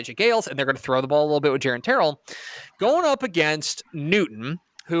ball with Elijah Gales, and they're going to throw the ball a little bit with Jaron Terrell, going up against Newton,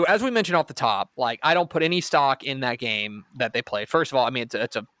 who, as we mentioned off the top, like I don't put any stock in that game that they played. First of all, I mean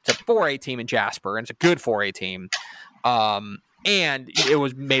it's a 4A team in Jasper, and it's a good 4A team. And it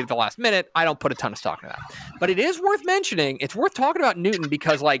was made at the last minute. I don't put a ton of stock in that. But it is worth mentioning. It's worth talking about Newton,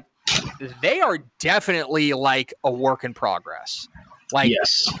 because like they are definitely like a work in progress. Like,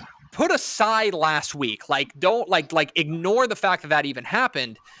 yes. Put aside last week. Like, don't like ignore the fact that even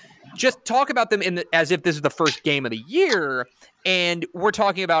happened. Just talk about them as if this is the first game of the year. And we're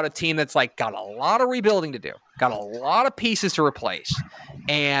talking about a team that's like got a lot of rebuilding to do, got a lot of pieces to replace.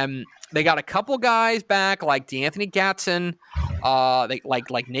 And they got a couple guys back like DeAnthony Gatson,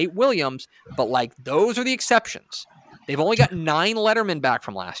 like Nate Williams, but like those are the exceptions. They've only got 9 lettermen back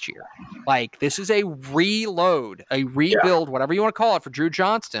from last year. Like this is a reload, a rebuild, whatever you want to call it, for Drew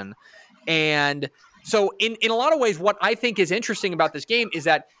Johnston. And so in a lot of ways, what I think is interesting about this game is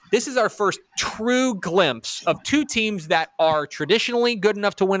that this is our first true glimpse of two teams that are traditionally good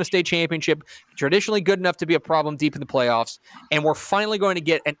enough to win a state championship, traditionally good enough to be a problem deep in the playoffs, and we're finally going to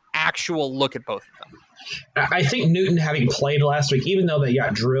get an actual look at both of them. I think Newton, having played last week, even though they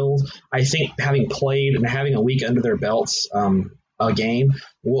got drilled, I think having played and having a week under their belts, a game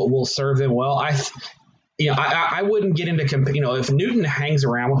will serve them well. I wouldn't get into if Newton hangs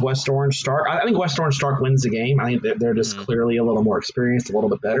around with West Orange Stark, I think West Orange Stark wins the game. I think they're just clearly a little more experienced, a little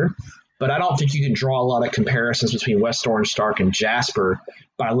bit better. but I don't think you can draw a lot of comparisons between West Orange Stark and Jasper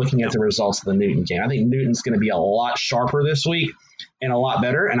by looking at the results of the Newton game. I think Newton's going to be a lot sharper this week and a lot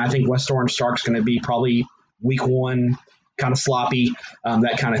better, and I think West Orange Stark's going to be probably week one kind of sloppy,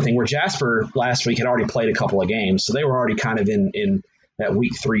 that kind of thing, where Jasper last week had already played a couple of games, so they were already kind of in that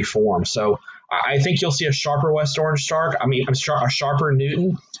week 3 form. So I think you'll see a sharper West Orange Stark. A sharper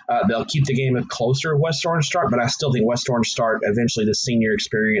Newton. They'll keep the game closer West Orange Stark, but I still think West Orange Stark, eventually the senior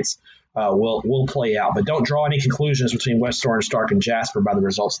experience, will play out. But don't draw any conclusions between West Orange Stark and Jasper by the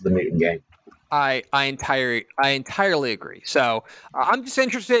results of the Newton game. I entirely agree. So I'm just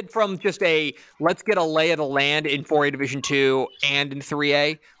interested from just let's get a lay of the land in 4A Division 2 and in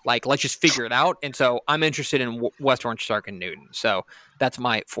 3A. Like, let's just figure it out. And so I'm interested in West Orange Stark and Newton. So that's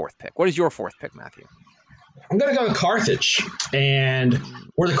my 4th pick. What is your 4th pick, Matthew? I'm going to go to Carthage, and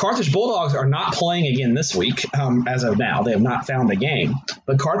where the Carthage Bulldogs are not playing again this week, as of now. They have not found a game,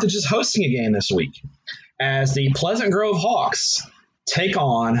 but Carthage is hosting a game this week as the Pleasant Grove Hawks take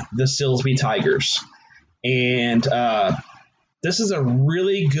on the Silsbee Tigers. And this is a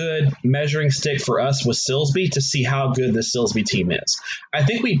really good measuring stick for us with Silsbee to see how good the Silsbee team is. I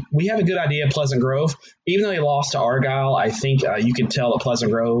think we have a good idea of Pleasant Grove. Even though they lost to Argyle, I think you can tell that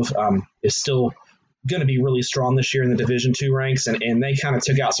Pleasant Grove is still going to be really strong this year in the Division II ranks, and they kind of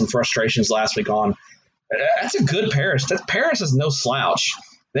took out some frustrations last week on. That's a good Paris. Paris is no slouch.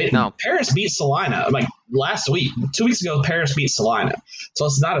 Paris beat Salina like last week. 2 weeks ago, Paris beat Salina. So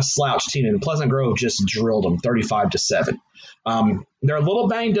it's not a slouch team. And Pleasant Grove just drilled them 35-7. They're a little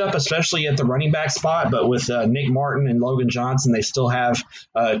banged up, especially at the running back spot. But with Nick Martin and Logan Johnson, they still have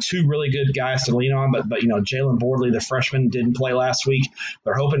 2 really good guys to lean on. But Jalen Boardley, the freshman, didn't play last week.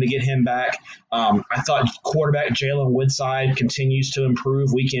 They're hoping to get him back. I thought quarterback Jalen Woodside continues to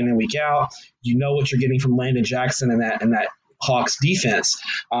improve week in and week out. You know what you're getting from Landon Jackson and that Hawks defense,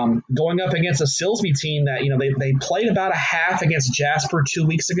 going up against a Silsbee team that, they played about a half against Jasper 2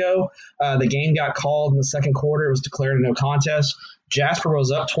 weeks ago. The game got called in the second quarter. It was declared a no contest. Jasper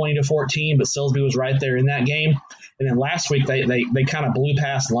was up 20-14, but Silsbee was right there in that game. And then last week they kind of blew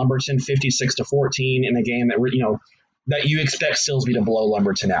past Lumberton 56-14 in a game that you expect Silsbee to blow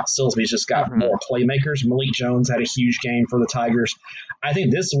Lumberton out. Silsbee's just got more playmakers. Malik Jones had a huge game for the Tigers. I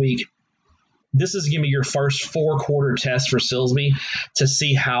think this week, this is going to be your first 4-quarter test for Silsbee to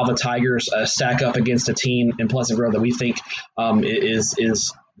see how the Tigers stack up against a team in Pleasant Grove that we think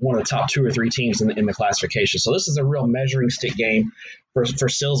is one of the top 2 or 3 teams in the classification. So this is a real measuring stick game for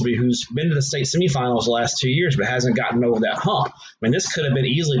Silsbee, who's been to the state semifinals the last 2 years but hasn't gotten over that hump. I mean, this could have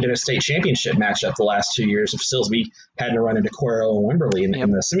easily been a state championship matchup the last 2 years if Silsbee hadn't run into Cuero and Wimberley in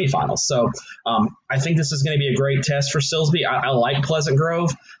the semifinals. So I think this is going to be a great test for Silsbee. I like Pleasant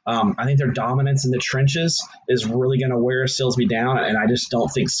Grove. I think their dominance in the trenches is really going to wear Silsbee down, and I just don't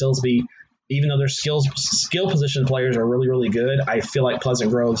think Silsbee, even though their skill position players are really, really good, I feel like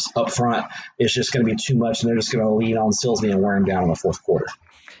Pleasant Grove's up front is just going to be too much, and they're just going to lean on Silsbee and wear him down in the fourth quarter.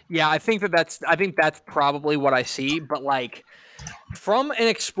 Yeah, I think that's probably what I see. But like from an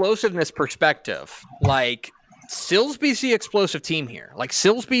explosiveness perspective, like Silsbee's the explosive team here. Like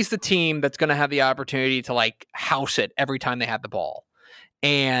Silsbee's the team that's going to have the opportunity to like house it every time they have the ball,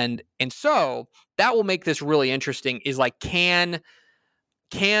 and so that will make this really interesting. Is like can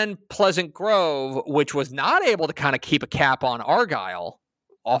Pleasant Grove, which was not able to kind of keep a cap on Argyle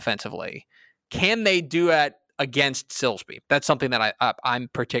offensively, can they do it against Silsbee? That's something that I'm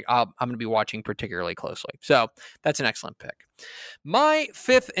going to be watching particularly closely. So that's an excellent pick. My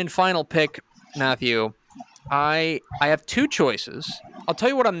 5th and final pick, Matthew, I have 2 choices. I'll tell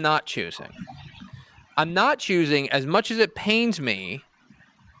you what I'm not choosing. I'm not choosing, as much as it pains me,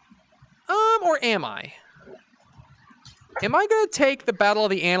 or am I? Am I going to take the Battle of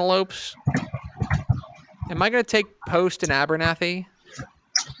the Antelopes? Am I going to take Post and Abernathy?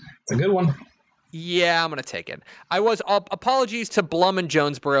 It's a good one. Yeah, I'm going to take it. Apologies to Blum and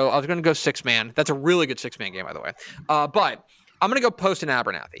Jonesboro. I was going to go 6-man. That's a really good 6-man game, by the way. But I'm going to go Post and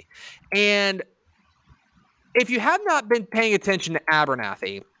Abernathy. And if you have not been paying attention to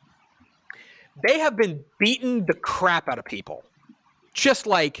Abernathy, they have been beating the crap out of people. Just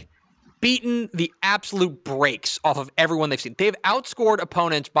like beaten the absolute brakes off of everyone they've seen. They've outscored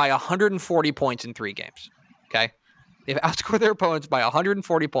opponents by 140 points in 3 games. Okay? They've outscored their opponents by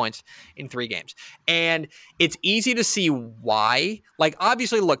 140 points in 3 games. And it's easy to see why. Like,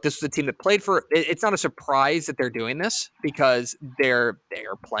 obviously, look, this is a team that played for – it's not a surprise that they're doing this because they're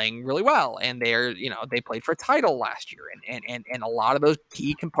playing really well. And they played for a title last year. And a lot of those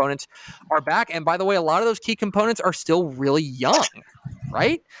key components are back. And by the way, a lot of those key components are still really young.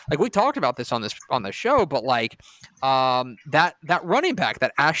 right? Like we talked about this on the show, but like that running back,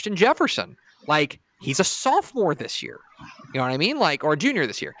 that Ashton Jefferson, like he's a sophomore this year. You know what I mean? Like, or a junior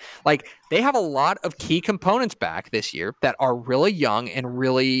this year. Like they have a lot of key components back this year that are really young and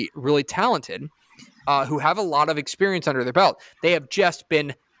really, really talented, who have a lot of experience under their belt. They have just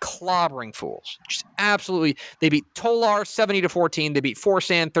been clobbering fools. Just absolutely. They beat Tolar 70-14. They beat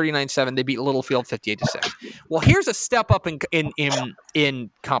Forsan 39-7. They beat Littlefield 58-6. Well, here's a step up in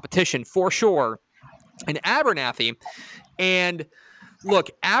competition for sure in Abernathy. And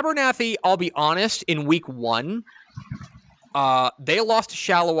look, Abernathy, I'll be honest, in week 1, they lost to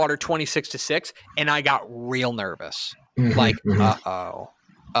Shallowater 26-6, and I got real nervous. Like, uh-oh.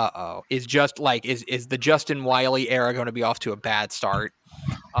 Is the Justin Wiley era going to be off to a bad start?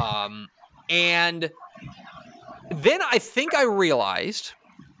 And then I think I realized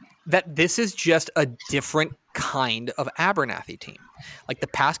that this is just a different kind of Abernathy team. Like the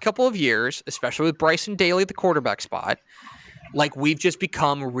past couple of years, especially with Bryson Daly at the quarterback spot, like we've just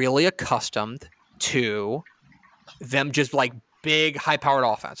become really accustomed to them just like big, high-powered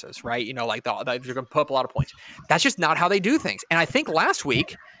offenses, right? You know, like they're going to put up a lot of points. That's just not how they do things. And I think last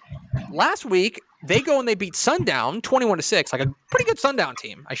week, they go and they beat Sundown 21-6, like a pretty good Sundown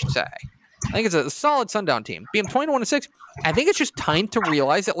team, I should say. I think it's a solid Sundown team. Beat them 21-6. I think it's just time to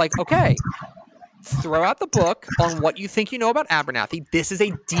realize that, like, okay, throw out the book on what you think you know about Abernathy. This is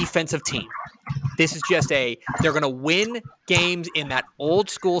a defensive team. This is just they're going to win games in that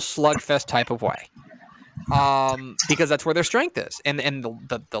old school slugfest type of way. Because that's where their strength is, and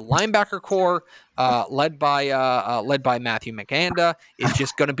the linebacker core, led by Matthew McAnda, is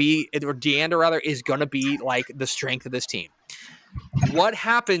just going to be, or DeAnda rather, is going to be like the strength of this team. What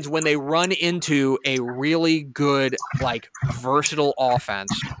happens when they run into a really good, like versatile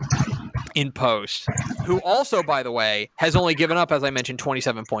offense in post, who also, by the way, has only given up, as I mentioned,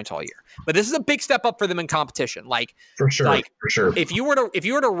 27 points all year. But this is a big step up for them in competition. Like for sure. If you were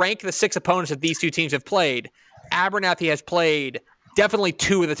to rank the 6 opponents that these two teams have played, Abernathy has played definitely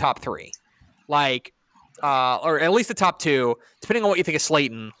 2 of the top 3. Like, or at least the top 2, depending on what you think of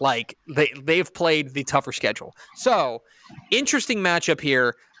Slayton. Like they've played the tougher schedule. So interesting matchup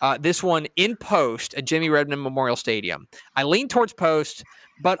here. This one in post at Jimmy Redmond Memorial Stadium. I lean towards post,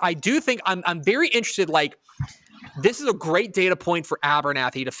 but I do think I'm very interested. Like, this is a great data point for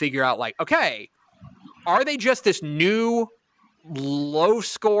Abernathy to figure out, like, okay, are they just this new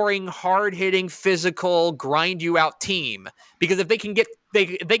low-scoring, hard-hitting, physical, grind-you-out team? Because if they can they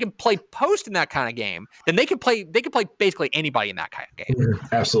can play post in that kind of game, then they can play basically anybody in that kind of game.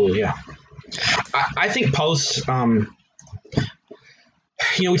 Absolutely, yeah. I think post.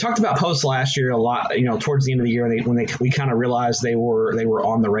 We talked about post last year a lot. Towards the end of the year, we kind of realized they were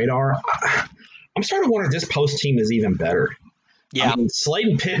on the radar. I'm starting to wonder if this post team is even better. Yeah,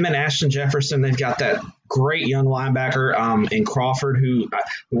 Slayton Pittman, Ashton Jefferson. They've got that great young linebacker in Crawford. Who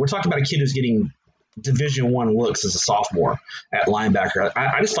we're talking about a kid who's getting Division I looks as a sophomore at linebacker.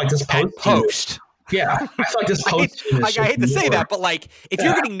 I just like this post. Yeah, I feel like this post. I hate to say that, but like if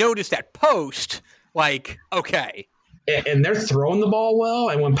you're getting noticed at post, like okay. And they're throwing the ball well,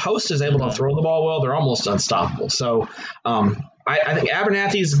 and when post is able to throw the ball well, they're almost unstoppable. So I think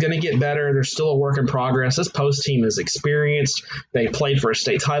Abernathy is going to get better. They're still a work in progress. This post team is experienced. They played for a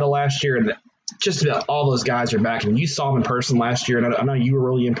state title last year, and just about all those guys are back. And you saw them in person last year, and I know you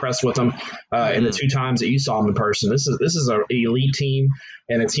were really impressed with them in the 2 times that you saw them in person. This is an elite team,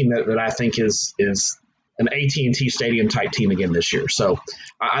 and a team that I think is an AT&T Stadium type team again this year. So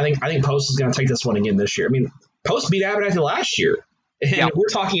I think Post is going to take this one again this year. I mean, Post beat Abernathy last year. And we're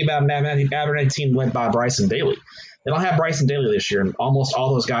talking about an Abernathy team led by Bryson Daly. They don't have Bryson Daly this year, and almost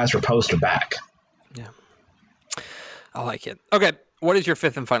all those guys for Post are back. Yeah. I like it. Okay. What is your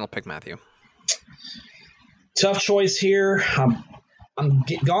 5th and final pick, Matthew? Tough choice here. I'm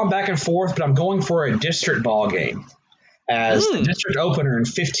going back and forth, but I'm going for a district ball game as the district opener in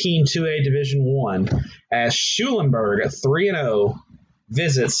 15 2A Division I, as Schulenburg at 3-0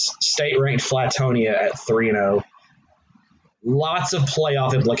 visits state-ranked Flatonia at 3-0. Lots of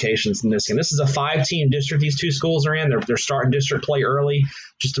playoff implications in this game. This is a 5-team district these 2 schools are in. They're starting district play early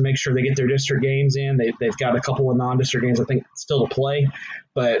just to make sure they get their district games in. They've got a couple of non-district games, I think, still to play.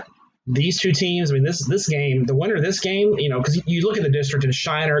 But these 2 teams, I mean, this game, the winner of this game, because you look at the district and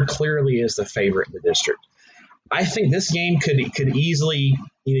Shiner clearly is the favorite in the district. I think this game could easily,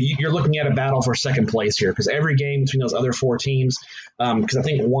 you're looking at a battle for second place here because every game between those other 4 teams, because I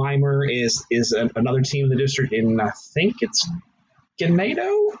think Weimer is another team in the district, and I think it's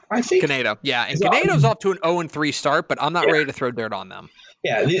Ganado, yeah. And Ganado's off to an 0-3 start, but I'm not ready to throw dirt on them.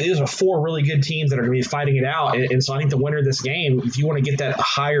 Yeah, these are 4 really good teams that are going to be fighting it out, and so I think the winner of this game, if you want to get that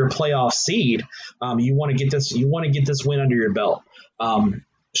higher playoff seed, you want to get this win under your belt.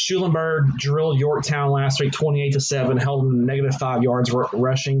 Schulenburg drilled Yorktown last week, 28-7, held them -5 yards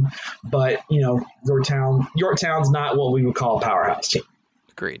rushing, but Yorktown's not what we would call a powerhouse team.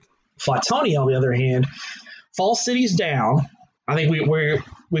 Agreed. Flatonia, on the other hand, Falls City's down. I think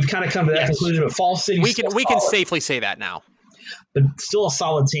we've kind of come to that conclusion, but Falls City we can safely say that now. But still a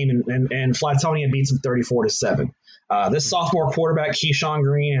solid team, and Flatonia beats them 34-7. This sophomore quarterback, Keyshawn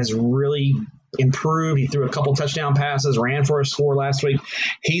Green, has really improved. He threw a couple touchdown passes, ran for a score last week.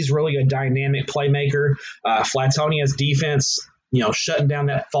 He's really a dynamic playmaker. Flatonia's defense, shutting down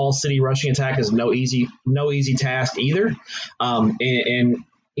that Falls City rushing attack is no easy task either.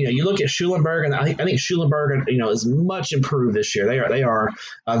 You look at Schulenburg, and I think Schulenburg, is much improved this year. They are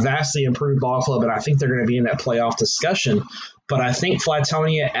a vastly improved ball club, and I think they're going to be in that playoff discussion. But I think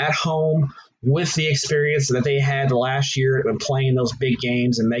Flatonia at home, with the experience that they had last year in playing those big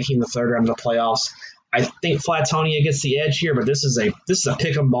games and making the third round of the playoffs, I think Flatonia gets the edge here. But this is a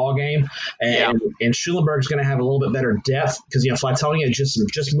pick 'em ball game, and Schulenburg's going to have a little bit better depth because Flatonia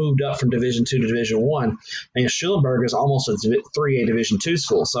just moved up from Division II to Division I, and Schulenburg is almost a 3A Division II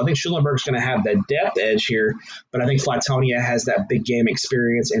school. So I think Schulenburg's going to have that depth edge here, but I think Flatonia has that big game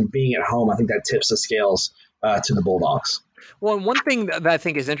experience, and being at home, I think that tips the scales to the Bulldogs. Well, and one thing that I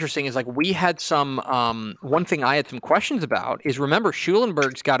think is interesting is we had some one thing I had some questions about is, remember,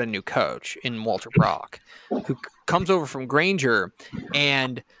 Schulenburg's got a new coach in Walter Brock who comes over from Granger,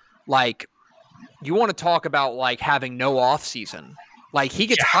 and you want to talk about having no off season. He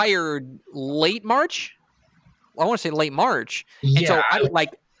gets hired late March. I want to say late March. And so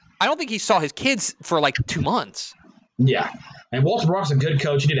I don't think he saw his kids for 2 months. Yeah. And Walter Brock's a good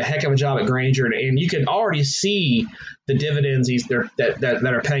coach. He did a heck of a job at Granger, and you can already see the dividends that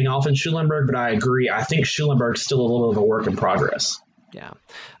are paying off in Schulenburg. But I agree. I think Schulenburg's still a little bit of a work in progress. Yeah.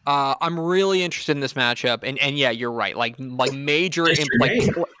 I'm really interested in this matchup. And yeah, you're right. Major,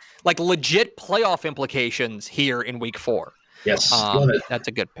 legit playoff implications here in week 4. Yes, love it. That's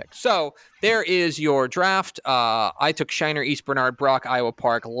a good pick. So there is your draft. I took Shiner, East Bernard, Brock, Iowa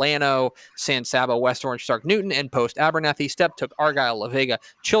Park, Llano, San Saba, West Orange, Stark, Newton, and Post Abernathy. Stepp took Argyle, La Vega,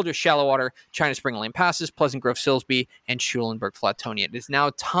 Childress, Shallowwater, China Spring, Lane Passes, Pleasant Grove, Silsby, and Schulenburg, Flatonia. It is now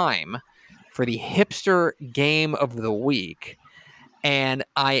time for the hipster game of the week. And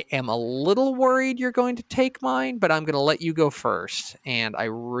I am a little worried you're going to take mine, but I'm going to let you go first. And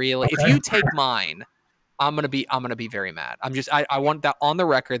if you take mine, I'm gonna be very mad. I want that on the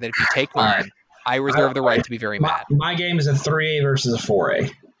record that if you take mine, I reserve the right to be very mad. My game is a 3A versus a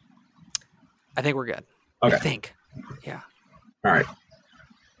 4A. I think we're good. Okay. I think. Yeah. All right.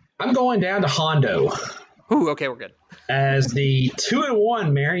 I'm going down to Hondo. Ooh, okay, we're good. As the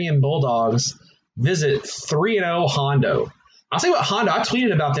 2-1 Marion Bulldogs visit 3-0 Hondo. I'll tell you what, Hondo, I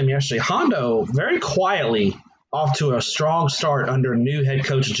tweeted about them yesterday. Hondo, very quietly, off to a strong start under new head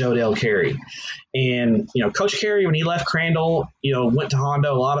coach Joe Dale Carey. And, Coach Carey, when he left Crandall, went to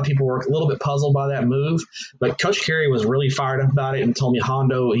Hondo, a lot of people were a little bit puzzled by that move. But Coach Carey was really fired up about it and told me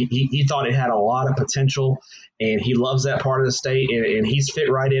Hondo, he thought it had a lot of potential, and he loves that part of the state, and he's fit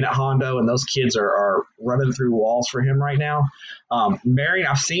right in at Hondo, and those kids are running through walls for him right now. Marion,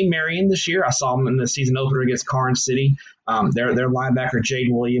 I've seen Marion this year. I saw him in the season opener against Karn City. Their linebacker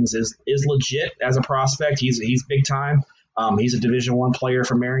Jaden Williams is legit as a prospect. He's big time. He's a Division I player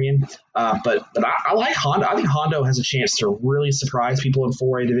for Marion. But I like Hondo. I think Hondo has a chance to really surprise people in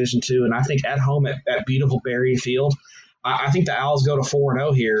 4A Division II, and I think at home at beautiful Berry Field, I think the Owls go to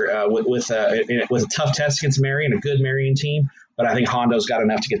 4-0 here with a tough test against Marion, a good Marion team. But I think Hondo's got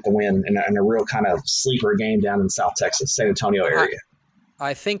enough to get the win in a real kind of sleeper game down in South Texas, San Antonio area.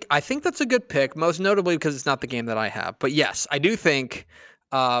 I think that's a good pick, most notably because it's not the game that I have. But yes, I do think.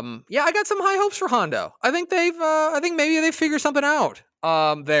 I got some high hopes for Hondo. I think maybe they figure something out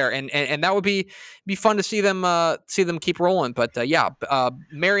there, and that would be fun to see them keep rolling. But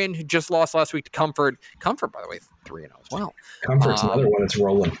Marion, who just lost last week to Comfort, by the way, 3-0 as well. Comfort's another one that's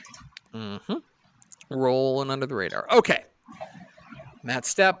rolling. Mm-hmm. Rolling under the radar. Okay, Matt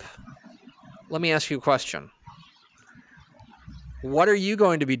Stepp, let me ask you a question. What are you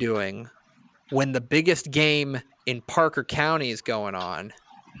going to be doing when the biggest game in Parker County is going on,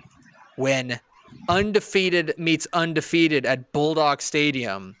 when undefeated meets undefeated at Bulldog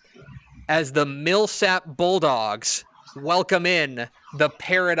Stadium, as the Millsap Bulldogs welcome in the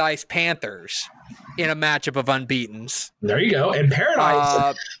Paradise Panthers in a matchup of unbeatens? There you go. And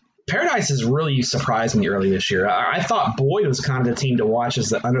Paradise has really surprised me early this year. I thought Boyd was kind of the team to watch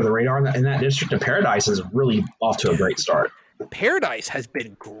as under the radar in that district, and Paradise is really off to a great start. Paradise has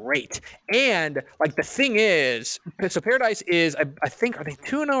been great. And like the thing is, so Paradise is, I think, are they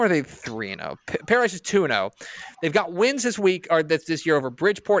 2-0 or are they 3-0? Paradise is 2-0. They've got wins this week or this year over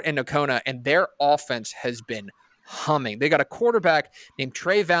Bridgeport and Nocona, and their offense has been humming. They got a quarterback named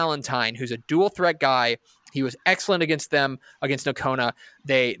Trey Valentine, who's a dual threat guy. He was excellent against them, against Nocona.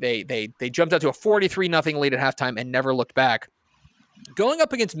 They jumped out to a 43-0 lead at halftime and never looked back. Going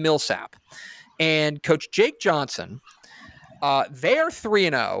up against Millsap and Coach Jake Johnson, they are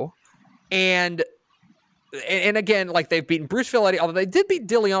 3-0, and again, like they've beaten Bruce Villetti, although they did beat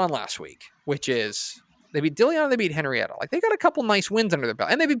DeLeon last week, which is they beat DeLeon, they beat Henrietta. Like they got a couple nice wins under their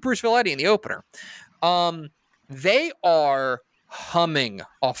belt, and they beat Bruce Villetti in the opener. They are humming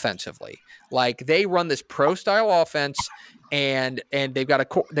offensively. Like they run this pro style offense, and they've got a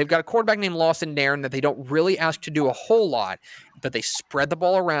quarterback named Lawson Nairn that they don't really ask to do a whole lot, but they spread the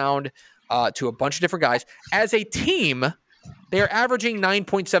ball around to a bunch of different guys. As a team, they are averaging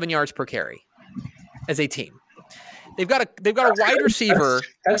 9.7 yards per carry. As a team, they've got a wide receiver.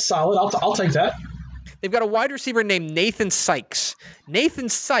 That's solid. I'll take that. They've got a wide receiver named Nathan Sykes. Nathan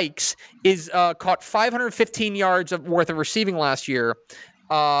Sykes is caught 515 yards worth of receiving last year,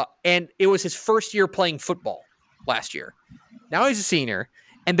 and it was his first year playing football last year. Now he's a senior,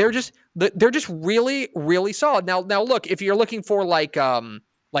 and they're just really, really solid. Now look, if you're looking for like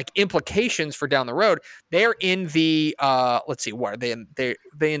implications for down the road, they're in the let's see, what are they in? They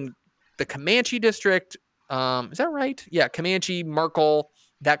in the Comanche district. Is that right? Yeah, Comanche, Merkel,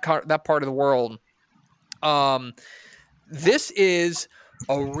 that part of the world. This is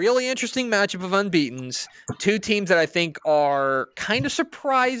a really interesting matchup of unbeatens. Two teams that I think are kind of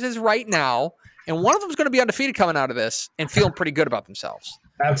surprises right now, and one of them is going to be undefeated coming out of this and feeling pretty good about themselves.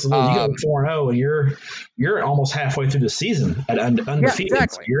 Absolutely, you go 4-0, and you're almost halfway through the season at undefeated. Yeah,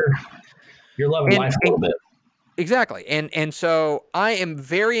 exactly. You're loving life a little bit. Exactly, and so I am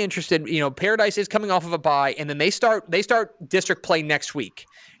very interested. You know, Paradise is coming off of a bye, and then they start district play next week,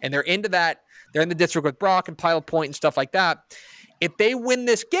 and they're into that. They're in the district with Brock and Pilot Point and stuff like that. If they win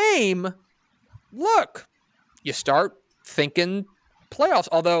this game, look, you start thinking playoffs.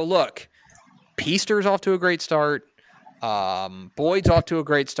 Although, look, Peaster's off to a great start. Boyd's off to a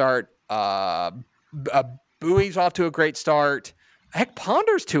great start. Bowie's off to a great start. Heck,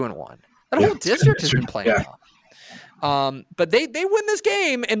 Ponder's 2-1. That whole district has been playing well. But they win this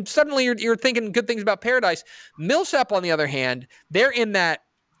game, and suddenly you're thinking good things about Paradise. Millsap, on the other hand, they're in that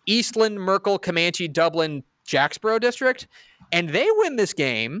Eastland, Merkel, Comanche, Dublin, Jacksboro district, and they win this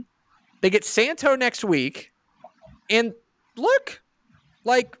game. They get Santo next week, and look,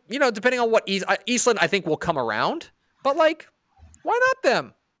 like, you know, depending on what Eastland, I think will come around, but like, why not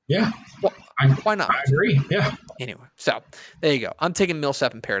them? Yeah. Well, why not? I agree. Yeah. Anyway, so there you go. I'm taking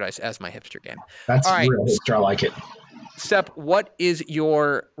Millsap and Paradise as my hipster game. That's all right. Real hipster. I like it. Stepp, what is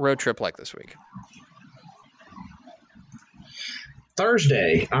your road trip like this week?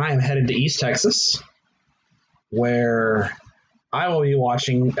 Thursday, I am headed to East Texas, where I will be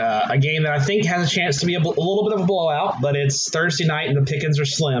watching a game that I think has a chance to be a little bit of a blowout, but it's Thursday night and the pickings are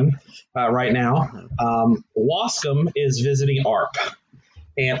slim right now. Wascom is visiting ARP,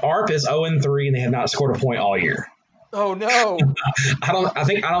 and ARP is 0-3, and they have not scored a point all year. Oh no! I don't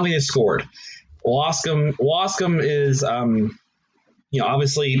think they scored. Wascom is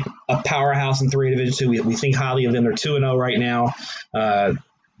obviously a powerhouse in 3A Division II. We think highly of them. They're 2-0 right now.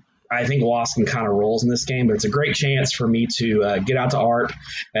 I think Wascom kind of rolls in this game, but it's a great chance for me to get out to ARP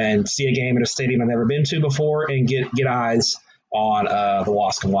and see a game at a stadium I've never been to before and get eyes on the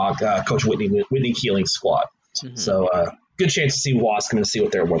Wascom Coach Whitney Keeling's squad. Mm-hmm. So good chance to see Wascom and see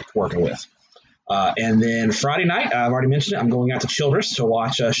what they're working with. And then Friday night, I've already mentioned it, I'm going out to Childress to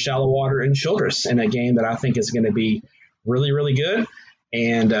watch Shallow Water and Childress in a game that I think is going to be really, really good.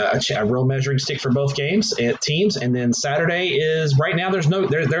 And a real measuring stick for both teams. And then Saturday is right now.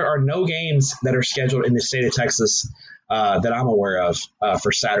 There are no games that are scheduled in the state of Texas that I'm aware of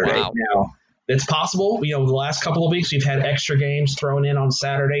for Saturday. Wow. Now it's possible. The last couple of weeks we've had extra games thrown in on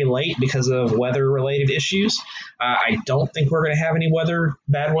Saturday late because of weather-related issues. I don't think we're going to have any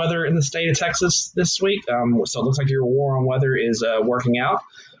bad weather in the state of Texas this week. So it looks like your war on weather is working out.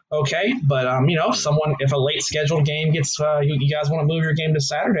 Okay, but if a late scheduled game gets you guys want to move your game to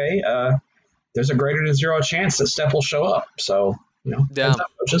Saturday, there's a greater than zero chance that Stepp will show up. So heads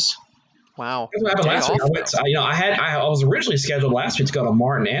up, coaches. Wow. That's what happened last week. I was originally scheduled last week to go to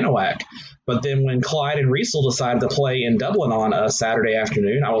Martin Anahuac, but then when Clyde and Riesel decided to play in Dublin on a Saturday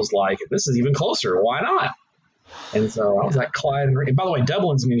afternoon, I was like, this is even closer. Why not? And so I was like, Clyde. And by the way,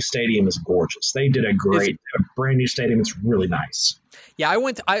 Dublin's new stadium is gorgeous. They did a brand new stadium. It's really nice. Yeah,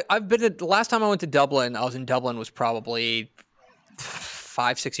 I've been the last time I went to Dublin, I was in Dublin was probably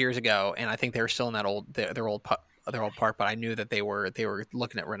 5-6 years ago, and I think they were still in that their old park, but I knew that they were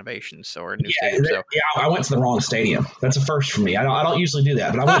looking at renovations or a new stadium. I went to the wrong stadium. That's a first for me. I don't usually do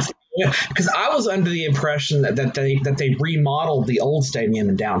that, but I went because I was under the impression that they remodeled the old stadium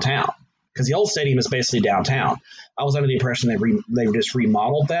in downtown, because the old stadium is basically downtown. I was under the impression they just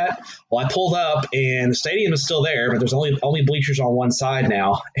remodeled that. Well, I pulled up and the stadium is still there, but there's only bleachers on one side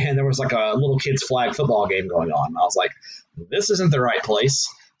now, and there was like a little kids flag football game going on. And I was like, this isn't the right place.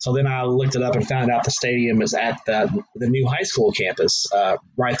 So then I looked it up and found out the stadium is at the new high school campus,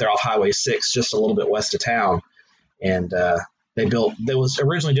 right there off Highway 6, just a little bit west of town. And there was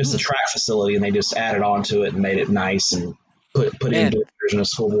originally just a track facility, and they just added on to it and made it nice and put in bleachers and a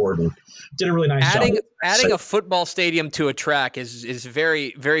school board and did a really nice job. Adding a football stadium to a track is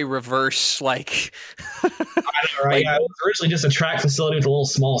very, very reverse. Like, I know, right? It was originally just a track facility with a little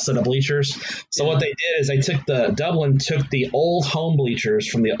small set of bleachers. So what they did is Dublin took the old home bleachers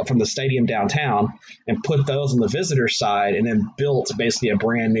from the stadium downtown and put those on the visitor side, and then built basically a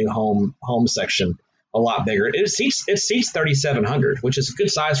brand new home section, a lot bigger. It seats 3,700, which is a good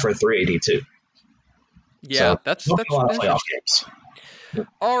size for a 382. Yeah, so, that's a lot of playoff games.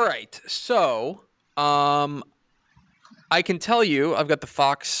 All right, so I can tell you, I've got the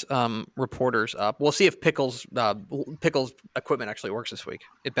Fox reporters up. We'll see if Pickles' equipment actually works this week.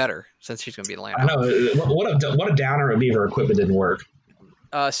 It better, since she's going to be in Atlanta. I know. What a downer it would be if her equipment didn't work.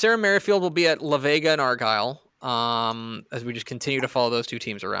 Sarah Merrifield will be at La Vega and Argyle, as we just continue to follow those two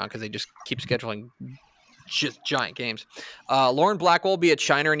teams around because they just keep scheduling just giant games. Lauren Blackwell will be at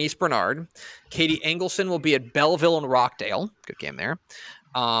Shiner and East Bernard. Katie Engelson will be at Belleville and Rockdale. Good game there.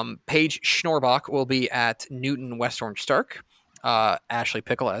 Paige Schnorbach will be at Newton West Orange Stark. Ashley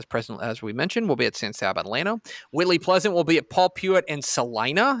Pickle, as we mentioned, will be at San Sab Atlanta. Whitley Pleasant will be at Paul Pewitt and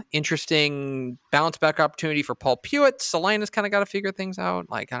Salina. Interesting bounce back opportunity for Paul Pewitt. Salina's kind of got to figure things out.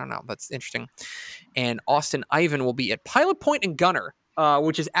 Like, I don't know. That's interesting. And Austin Ivan will be at Pilot Point and Gunner,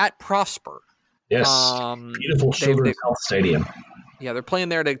 which is at Prosper. Yes, beautiful Children's Health Stadium. Yeah, they're playing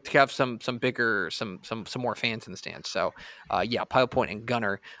there to have some more fans in the stands. So, Pilot Point and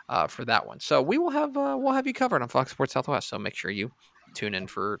Gunner for that one. So we'll have you covered on Fox Sports Southwest. So make sure you tune in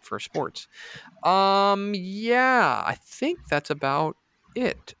for sports. I think that's about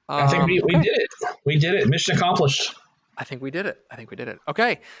it. I think we did it. We did it. Mission accomplished. I think we did it.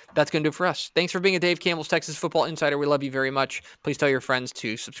 Okay, that's going to do it for us. Thanks for being a Dave Campbell's Texas Football Insider. We love you very much. Please tell your friends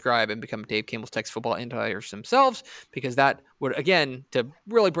to subscribe and become Dave Campbell's Texas Football Insiders themselves, because that would, again, to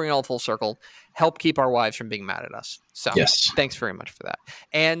really bring it all full circle, help keep our wives from being mad at us. So Thanks very much for that.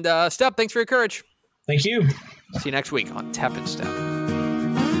 And Stepp, thanks for your courage. Thank you. See you next week on Tep and Stepp.